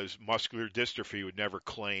thought was muscular dystrophy would never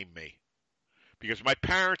claim me. Because my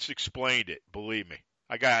parents explained it, believe me.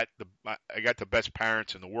 I got the best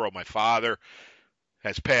parents in the world. My father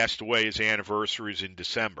has passed away. His anniversary is in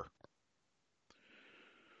December.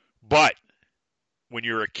 But when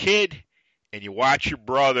you're a kid and you watch your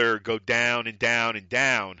brother go down and down and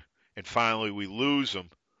down, and finally we lose him,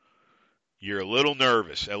 you're a little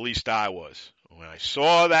nervous. At least I was. When I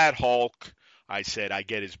saw that Hulk, I said, I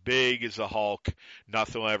get as big as the Hulk.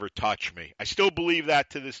 Nothing will ever touch me. I still believe that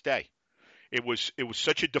to this day. It was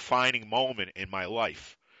such a defining moment in my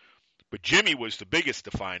life. But Jimmy was the biggest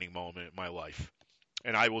defining moment in my life.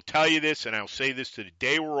 And I will tell you this, and I'll say this to the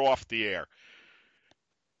day we're off the air.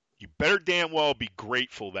 You better damn well be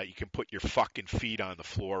grateful that you can put your fucking feet on the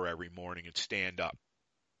floor every morning and stand up.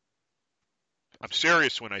 I'm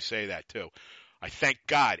serious when I say that, too. I thank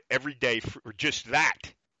God every day for just that,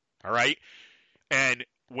 all right? And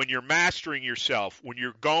when you're mastering yourself, when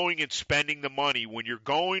you're going and spending the money, when you're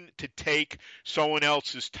going to take someone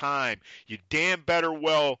else's time, you damn better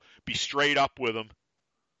well be straight up with them.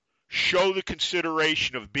 Show the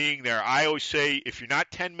consideration of being there. I always say, if you're not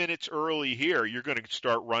 10 minutes early here, you're going to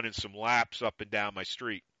start running some laps up and down my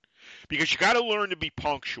street. Because you got to learn to be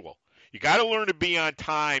punctual. You got to learn to be on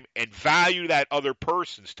time and value that other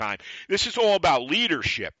person's time. This is all about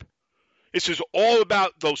leadership. This is all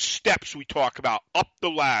about those steps we talk about, up the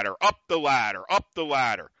ladder, up the ladder, up the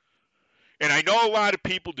ladder. And I know a lot of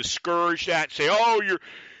people discourage that and say, oh, you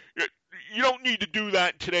don't need to do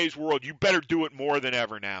that in today's world. You better do it more than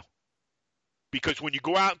ever now. Because when you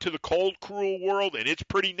go out into the cold, cruel world, and it's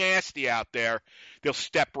pretty nasty out there, they'll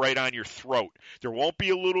step right on your throat. There won't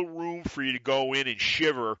be a little room for you to go in and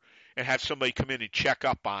shiver and have somebody come in and check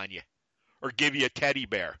up on you or give you a teddy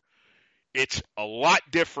bear. It's a lot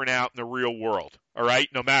different out in the real world, all right,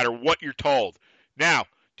 no matter what you're told. Now,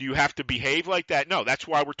 Do you have to behave like that? No, that's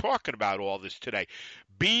why we're talking about all this today.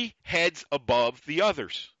 Be heads above the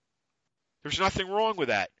others. There's nothing wrong with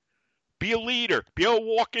that. Be a leader. Be able to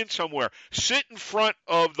walk in somewhere. Sit in front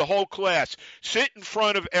of the whole class. Sit in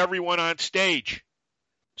front of everyone on stage.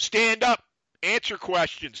 Stand up. Answer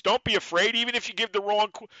questions. Don't be afraid, even if you give the wrong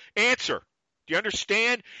answer. Do you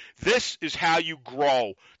understand? This is how you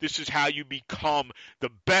grow. This is how you become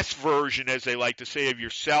the best version, as they like to say, of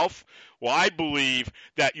yourself. Well, I believe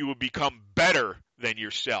that you will become better than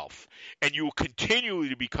yourself, and you will continually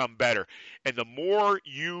to become better. And the more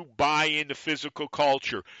you buy into physical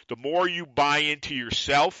culture, the more you buy into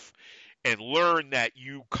yourself and learn that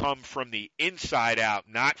you come from the inside out,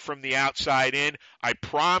 not from the outside in, I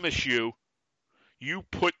promise you, you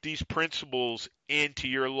put these principles into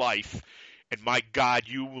your life, and my God,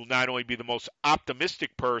 you will not only be the most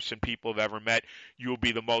optimistic person people have ever met, you will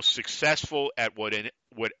be the most successful at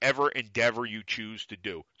whatever endeavor you choose to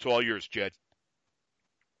do. It's all yours, Jedd.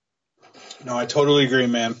 No, I totally agree,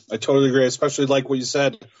 man. I totally agree, especially like what you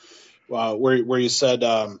said, where you said,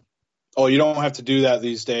 "Oh, you don't have to do that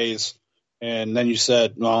these days," and then you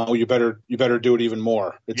said, "No, you better do it even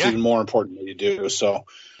more. It's even more important that you do." So,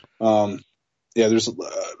 there's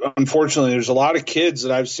unfortunately there's a lot of kids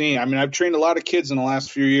that I've seen. I mean, I've trained a lot of kids in the last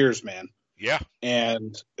few years, man. Yeah.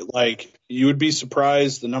 And like, you would be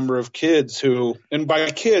surprised the number of kids who, and by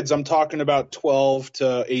kids, I'm talking about 12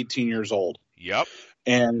 to 18 years old. Yep.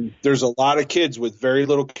 And there's a lot of kids with very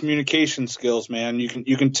little communication skills, man.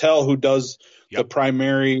 You can tell who does the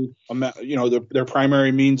primary, their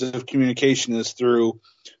primary means of communication is through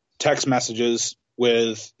text messages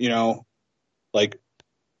with, like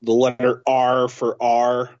the letter R for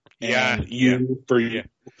R and U for U.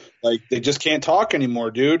 Like, they just can't talk anymore,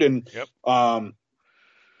 dude. And,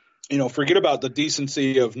 forget about the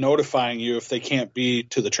decency of notifying you if they can't be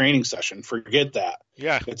to the training session. Forget that.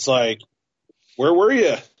 Yeah. It's like, where were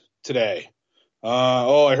you today?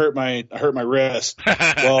 I hurt my wrist.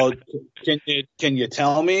 Well, can you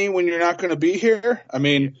tell me when you're not going to be here? I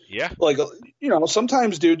mean,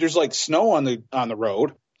 sometimes, dude, there's like snow on the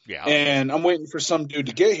road. Yeah. And I'm waiting for some dude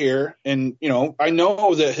to get here, and I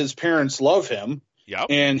know that his parents love him. Yep.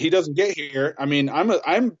 And he doesn't get here. I mean, I'm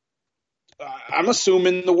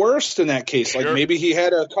assuming the worst in that case. Sure. Like, maybe he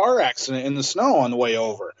had a car accident in the snow on the way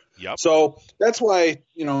over. Yep. So that's why,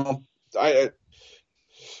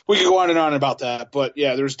 we could go on and on about that, but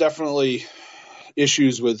yeah, there's definitely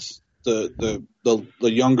issues with the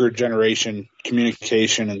younger generation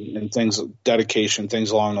communication and things, dedication,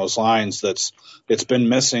 things along those lines. It's been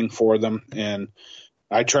missing for them, and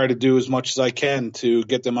I try to do as much as I can to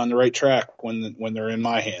get them on the right track when they're in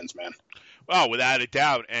my hands, man. Well, without a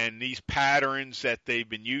doubt, and these patterns that they've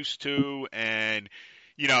been used to, and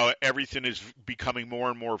everything is becoming more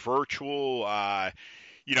and more virtual.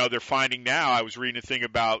 They're finding now, I was reading a thing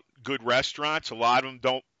about good restaurants. A lot of them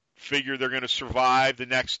don't figure they're going to survive the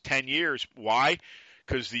next 10 years. Why?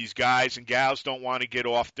 Because these guys and gals don't want to get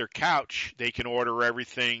off their couch. They can order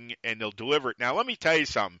everything and they'll deliver it. Now, let me tell you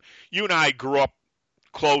something. You and I grew up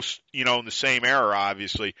close, in the same era,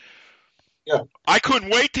 obviously. Yeah. I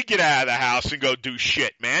couldn't wait to get out of the house and go do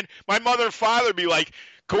shit, man. My mother and father would be like,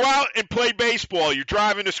 go out and play baseball. You're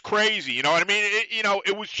driving us crazy. You know what I mean?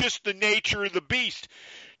 It was just the nature of the beast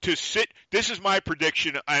to sit. This is my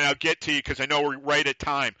prediction, and I'll get to you because I know we're right at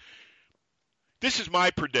time. This is my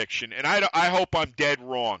prediction, and I hope I'm dead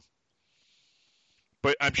wrong.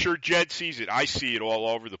 But I'm sure Jedd sees it. I see it all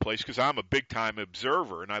over the place because I'm a big-time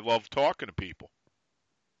observer, and I love talking to people.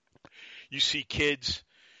 You see kids,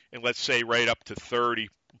 and let's say right up to 30,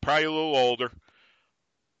 probably a little older,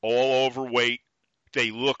 all overweight. They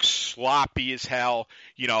look sloppy as hell.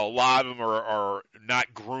 A lot of them are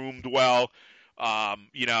not groomed well.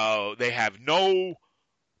 They have no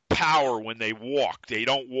power when they walk. They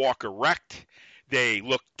don't walk erect. They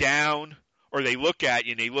look down, or they look at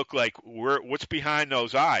you and they look like, what's behind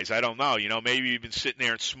those eyes? I don't know. Maybe you've been sitting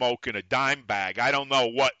there and smoking a dime bag. I don't know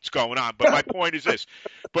what's going on. But my point is this.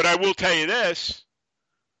 But I will tell you this.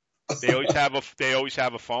 They always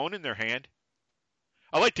have a phone in their hand.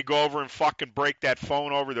 I like to go over and fucking break that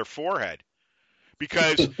phone over their forehead,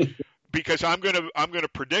 because I'm gonna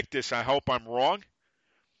predict this. I hope I'm wrong.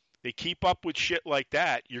 They keep up with shit like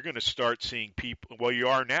that, you're gonna start seeing people. Well, you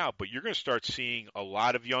are now, but you're gonna start seeing a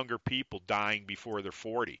lot of younger people dying before they're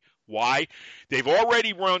 40. Why? They've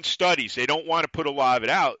already run studies. They don't want to put a lot of it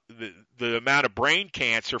out. The amount of brain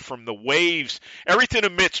cancer from the waves. Everything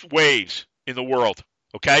emits waves in the world.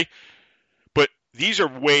 Okay. These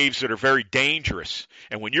are waves that are very dangerous.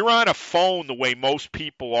 And when you're on a phone the way most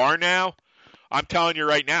people are now, I'm telling you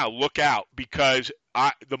right now, look out, because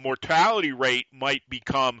the mortality rate might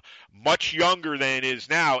become much younger than it is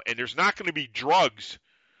now, and there's not going to be drugs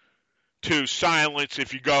to silence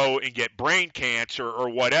if you go and get brain cancer or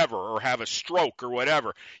whatever, or have a stroke or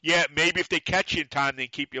whatever. Yeah, maybe if they catch you in time, they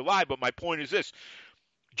keep you alive. But my point is this.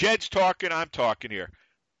 Jedd's talking, I'm talking here.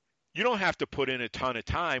 You don't have to put in a ton of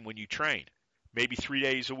time when you train, maybe 3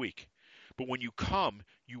 days a week. But when you come,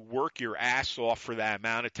 you work your ass off for that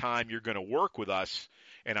amount of time you're going to work with us.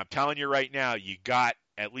 And I'm telling you right now, you got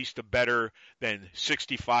at least a better than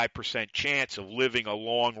 65% chance of living a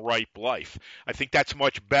long, ripe life. I think that's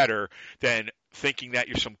much better than thinking that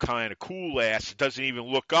you're some kind of cool ass that doesn't even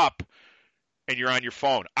look up and you're on your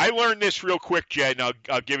phone. I learned this real quick, Jedd, and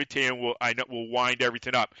I'll give it to you, and we'll wind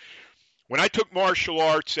everything up. When I took martial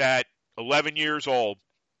arts at 11 years old,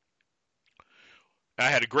 I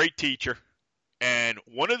had a great teacher, and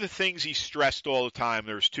one of the things he stressed all the time,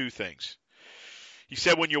 there's two things. He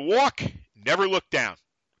said, when you walk, never look down.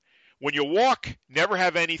 When you walk, never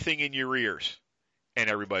have anything in your ears. And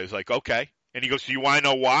everybody's like, okay. And he goes, do you want to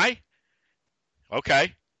know why?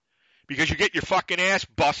 Okay. Because you get your fucking ass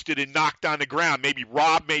busted and knocked on the ground, maybe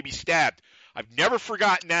robbed, maybe stabbed. I've never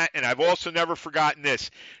forgotten that, and I've also never forgotten this.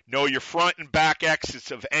 Know your front and back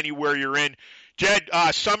exits of anywhere you're in. Jedd,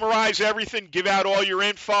 summarize everything, give out all your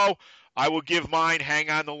info. I will give mine, hang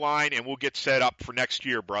on the line, and we'll get set up for next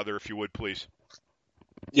year, brother, if you would, please.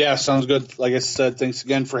 Yeah, sounds good. Like I said, thanks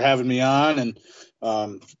again for having me on. And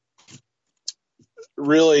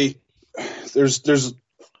really, it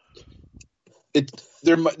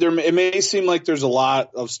may seem like there's a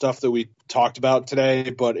lot of stuff that we talked about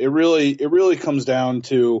today, but it really comes down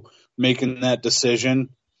to making that decision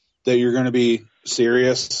that you're going to be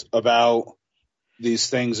serious about these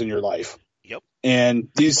things in your life. Yep. And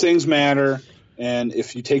these things matter, and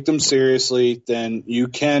if you take them seriously, then you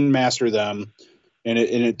can master them. And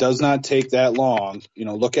it does not take that long.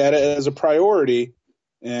 Look at it as a priority,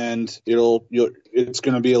 and it's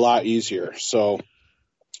going to be a lot easier. So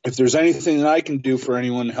if there's anything that I can do for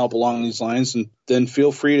anyone to help along these lines, then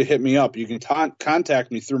feel free to hit me up. You can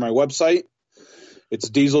contact me through my website.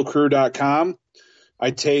 It's dieselcrew.com.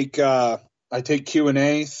 I take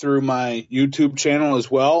Q&A through my YouTube channel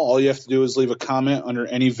as well. All you have to do is leave a comment under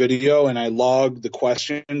any video, and I log the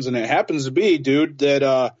questions. And it happens to be, dude,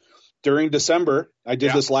 that during December, I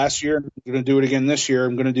did this last year. I'm going to do it again this year.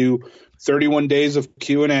 I'm going to do 31 days of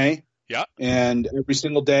Q&A. Yeah. And every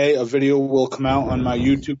single day, a video will come out on my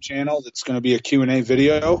YouTube channel. That's going to be a Q&A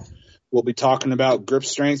video. We'll be talking about grip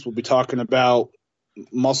strength. We'll be talking about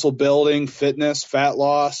muscle building, fitness, fat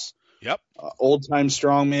loss. Yep. Old-time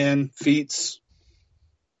strongman feats.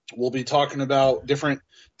 We'll be talking about different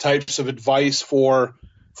types of advice for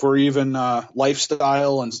even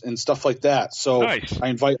lifestyle and stuff like that. So nice. I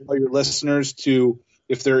invite all your listeners to,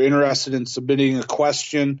 if they're interested in submitting a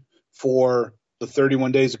question for the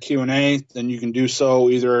 31 days of Q&A, then you can do so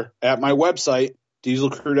either at my website,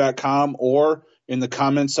 dieselcrew.com, or in the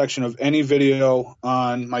comments section of any video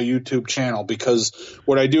on my YouTube channel. Because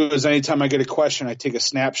what I do is anytime I get a question, I take a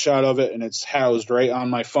snapshot of it, and it's housed right on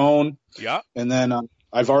my phone. Yeah. And then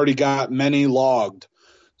I've already got many logged.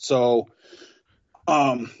 So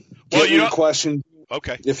get your questions.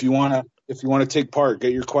 Okay. If you want to take part,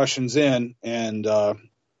 get your questions in, and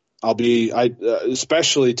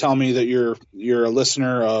especially tell me that you're a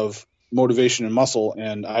listener of Motivation and Muscle,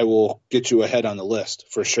 and I will get you ahead on the list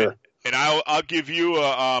for sure. And I'll give you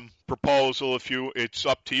a proposal it's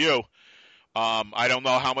up to you. I don't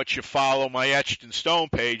know how much you follow my Etched in Stone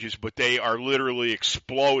pages, but they are literally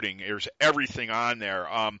exploding. There's everything on there.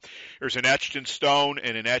 There's an Etched in Stone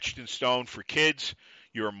and an Etched in Stone for kids.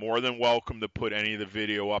 You're more than welcome to put any of the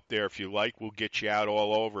video up there if you like. We'll get you out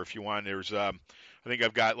all over if you want. There's I think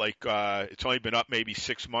I've got it's only been up maybe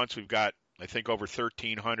 6 months. We've got I think over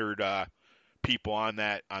 1,300 people on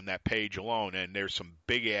that page alone, and there's some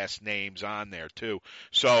big ass names on there too.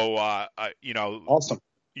 So awesome.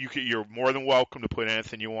 You're more than welcome to put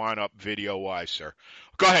anything you want up video wise, sir.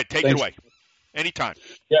 Go ahead, take it away. Anytime.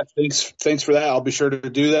 Yeah, thanks for that. I'll be sure to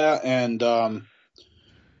do that. And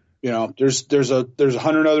there's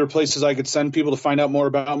 100 other places I could send people to find out more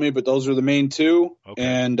about me, but those are the main two. Okay.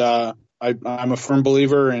 And I'm a firm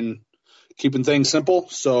believer in keeping things simple.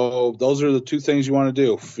 So those are the two things you want to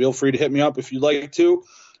do. Feel free to hit me up if you'd like to.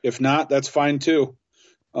 If not, that's fine too.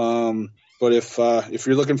 But if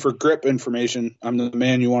you're looking for grip information, I'm the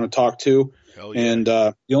man you want to talk to. Hell yeah. And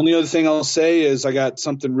the only other thing I'll say is I got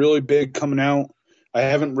something really big coming out. I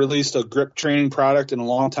haven't released a grip training product in a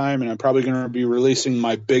long time, and I'm probably going to be releasing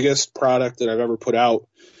my biggest product that I've ever put out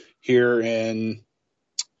here in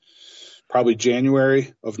probably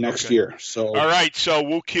January of next year. So, all right.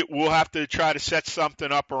 So we'll have to try to set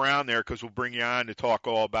something up around there because we'll bring you on to talk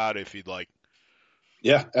all about it if you'd like.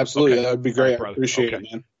 Yeah, absolutely. Okay. That would be great. Right, I appreciate okay.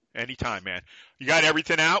 it, man. Anytime, man. You got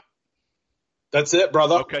everything out? That's it,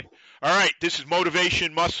 brother. Okay. All right. This is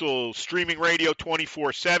Motivation Muscle Streaming Radio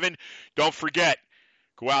 24/7. Don't forget,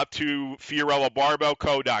 go out to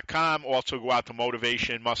FiorellaBarbellCo.com. Also go out to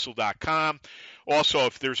MotivationMuscle.com. Also,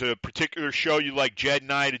 if there's a particular show you'd like Jedd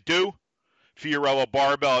and I to do,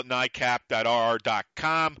 FiorellaBarbell at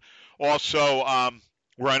NICAP.RR.com. Also,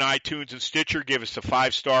 we're on iTunes and Stitcher. Give us a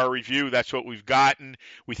 5-star review. That's what we've gotten.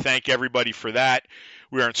 We thank everybody for that.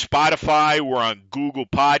 We're on Spotify. We're on Google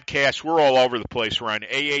Podcasts. We're all over the place. We're on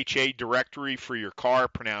AHA directory for your car,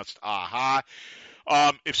 pronounced AHA.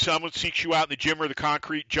 If someone seeks you out in the gym or the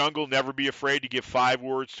concrete jungle, never be afraid to give 5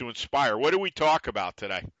 words to inspire. What did we talk about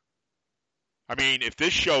today? I mean, if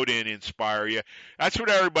this show didn't inspire you, that's what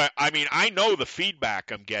everybody – I mean, I know the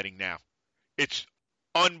feedback I'm getting now. It's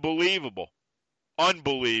unbelievable.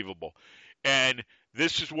 Unbelievable. And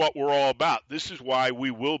this is what we're all about. This is why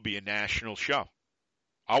we will be a national show.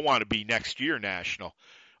 I want to be next year national.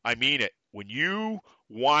 I mean it. When you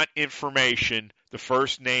want information, the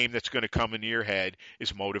first name that's going to come into your head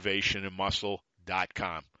is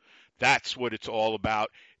motivationandmuscle.com. That's what it's all about.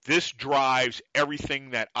 This drives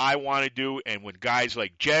everything that I want to do. And when guys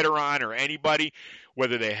like Jedd are on or anybody,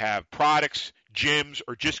 whether they have products, gyms,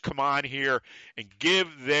 or just come on here and give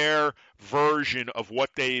their version of what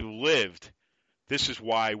they lived, this is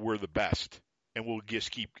why we're the best. And we'll just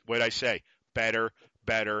keep, what I say, better,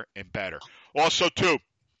 better, and better. Also, too,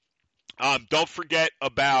 don't forget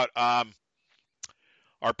about our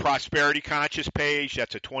Prosperity Conscious page.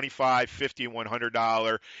 That's a $25, $50, and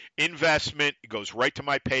 $100 investment. It goes right to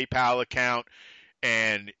my PayPal account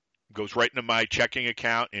and goes right into my checking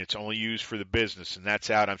account, and it's only used for the business, and that's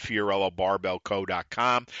out on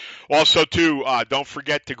FiorellaBarbellCo.com. Also, too, don't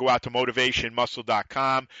forget to go out to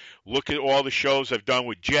MotivationMuscle.com. Look at all the shows I've done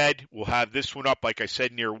with Jedd. We'll have this one up, like I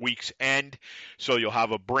said, near week's end, so you'll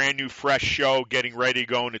have a brand new, fresh show getting ready to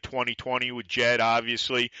go into 2020 with Jedd,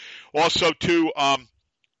 obviously. Also, too,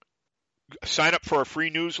 sign up for a free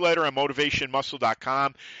newsletter on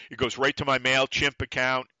MotivationMuscle.com. It goes right to my MailChimp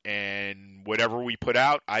account, and whatever we put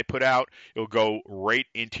out, I put out, it'll go right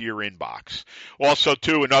into your inbox. Also,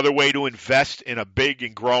 too, another way to invest in a big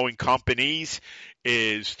and growing companies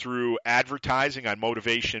is through advertising on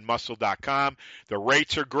MotivationMuscle.com. The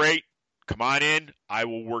rates are great. Come on in. I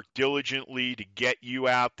will work diligently to get you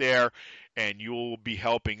out there, and you'll be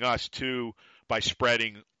helping us, too, by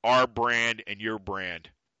spreading our brand and your brand.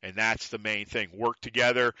 And that's the main thing. Work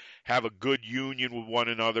together, have a good union with one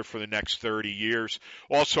another for the next 30 years.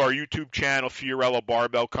 Also, our YouTube channel, Fiorella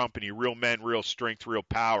Barbell Company, Real Men, Real Strength, Real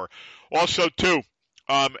Power. Also, too,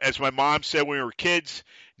 as my mom said when we were kids,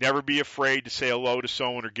 never be afraid to say hello to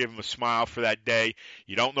someone or give them a smile for that day.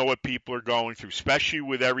 You don't know what people are going through, especially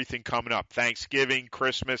with everything coming up. Thanksgiving,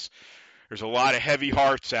 Christmas. There's a lot of heavy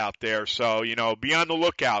hearts out there, so, be on the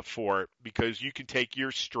lookout for it because you can take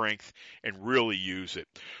your strength and really use it.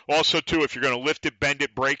 Also, too, if you're going to lift it, bend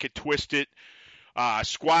it, break it, twist it,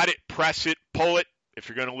 squat it, press it, pull it. If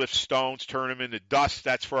you're going to lift stones, turn them into dust.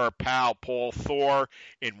 That's for our pal Paul Thor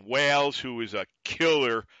in Wales, who is a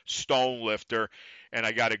killer stone lifter. And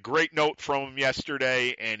I got a great note from him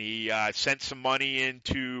yesterday, and he sent some money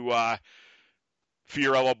into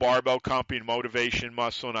Fiorella Barbell Company and Motivation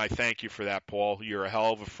Muscle, and I thank you for that, Paul. You're a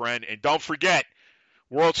hell of a friend. And don't forget,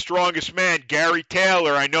 world's strongest man, Gary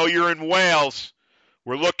Taylor. I know you're in Wales.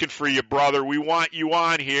 We're looking for you, brother. We want you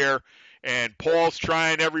on here. And Paul's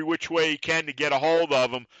trying every which way he can to get a hold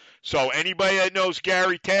of him. So anybody that knows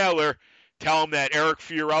Gary Taylor, tell him that Eric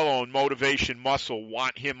Fiorello and Motivation Muscle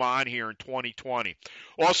want him on here in 2020.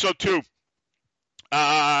 Also, too,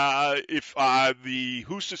 if the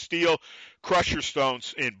Husa Steel Crusher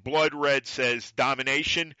Stones in Blood Red says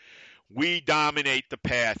domination, we dominate the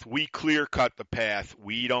path. We clear cut the path.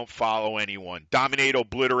 We don't follow anyone. Dominate,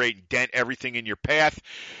 obliterate, and dent everything in your path.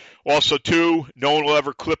 Also, too, no one will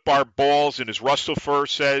ever clip our balls. And as Russell Furr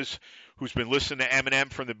says, who's been listening to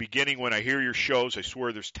Eminem from the beginning, when I hear your shows, I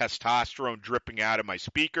swear there's testosterone dripping out of my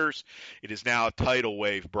speakers. It is now a tidal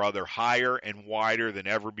wave, brother, higher and wider than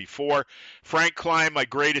ever before. Frank Klein, my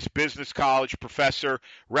greatest business college professor,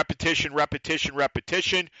 repetition, repetition,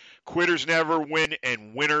 repetition. Quitters never win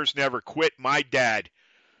and winners never quit. My dad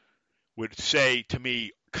would say to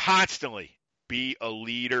me constantly, be a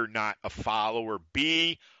leader, not a follower.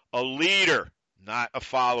 Be a leader, not a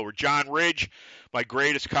follower. John Ridge, my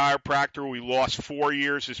greatest chiropractor, we lost 4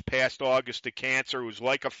 years this past August to cancer. He was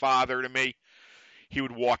like a father to me. he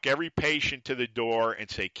would walk every patient to the door and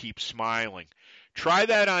say, keep smiling. Try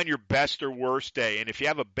that on your best or worst day. And if you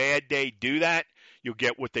have a bad day, do that. You'll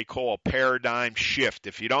get what they call a paradigm shift.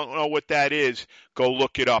 If you don't know what that is, go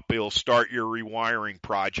look it up. It'll start your rewiring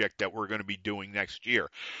project that we're going to be doing next year.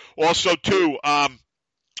 Also, too,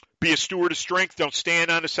 be a steward of strength. Don't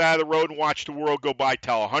stand on the side of the road and watch the world go by.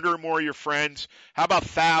 Tell 100 or more of your friends. How about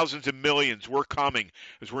thousands and millions? We're coming,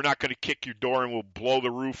 because we're not going to kick your door and we'll blow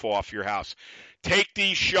the roof off your house. Take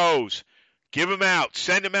these shows. Give them out.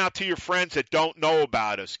 Send them out to your friends that don't know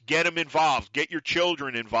about us. Get them involved. Get your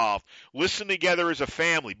children involved. Listen together as a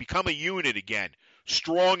family. Become a unit again.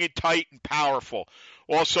 Strong and tight and powerful.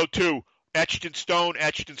 Also, too, Etched in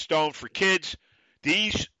Stone for kids.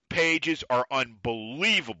 These pages are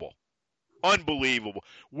unbelievable. Unbelievable.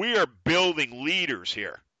 We are building leaders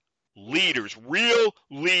here. Leaders. Real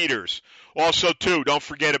leaders. Also, too, don't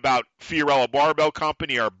forget about Fiorella Barbell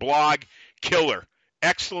Company, our blog, killer.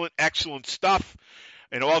 Excellent, excellent stuff.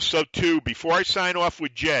 And also, too, before I sign off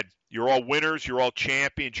with Jedd, you're all winners, you're all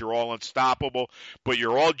champions, you're all unstoppable, but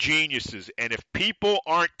you're all geniuses. And if people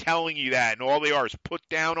aren't telling you that and all they are is put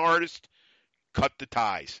down artists, cut the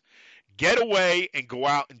ties. Get away and go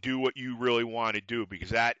out and do what you really want to do, because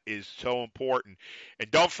that is so important. And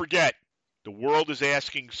don't forget, the world is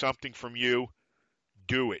asking something from you.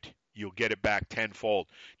 Do it. You'll get it back tenfold.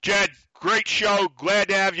 Jedd, great show. Glad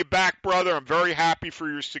to have you back, brother. I'm very happy for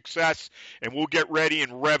your success, and we'll get ready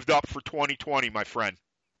and revved up for 2020, my friend.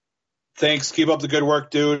 Thanks. Keep up the good work,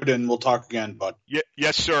 dude, and we'll talk again, bud.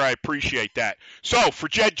 Yes, sir. I appreciate that. So, for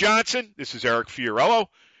Jedd Johnson, this is Eric Fiorello.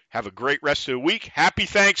 Have a great rest of the week. Happy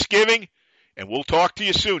Thanksgiving, and we'll talk to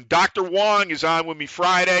you soon. Dr. Wong is on with me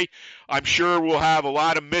Friday. I'm sure we'll have a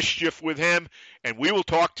lot of mischief with him, and we will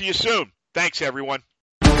talk to you soon. Thanks, everyone.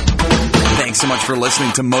 Thanks so much for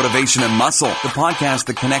listening to Motivation and Muscle, the podcast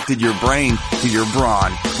that connected your brain to your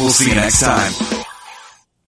brawn. We'll see you next time.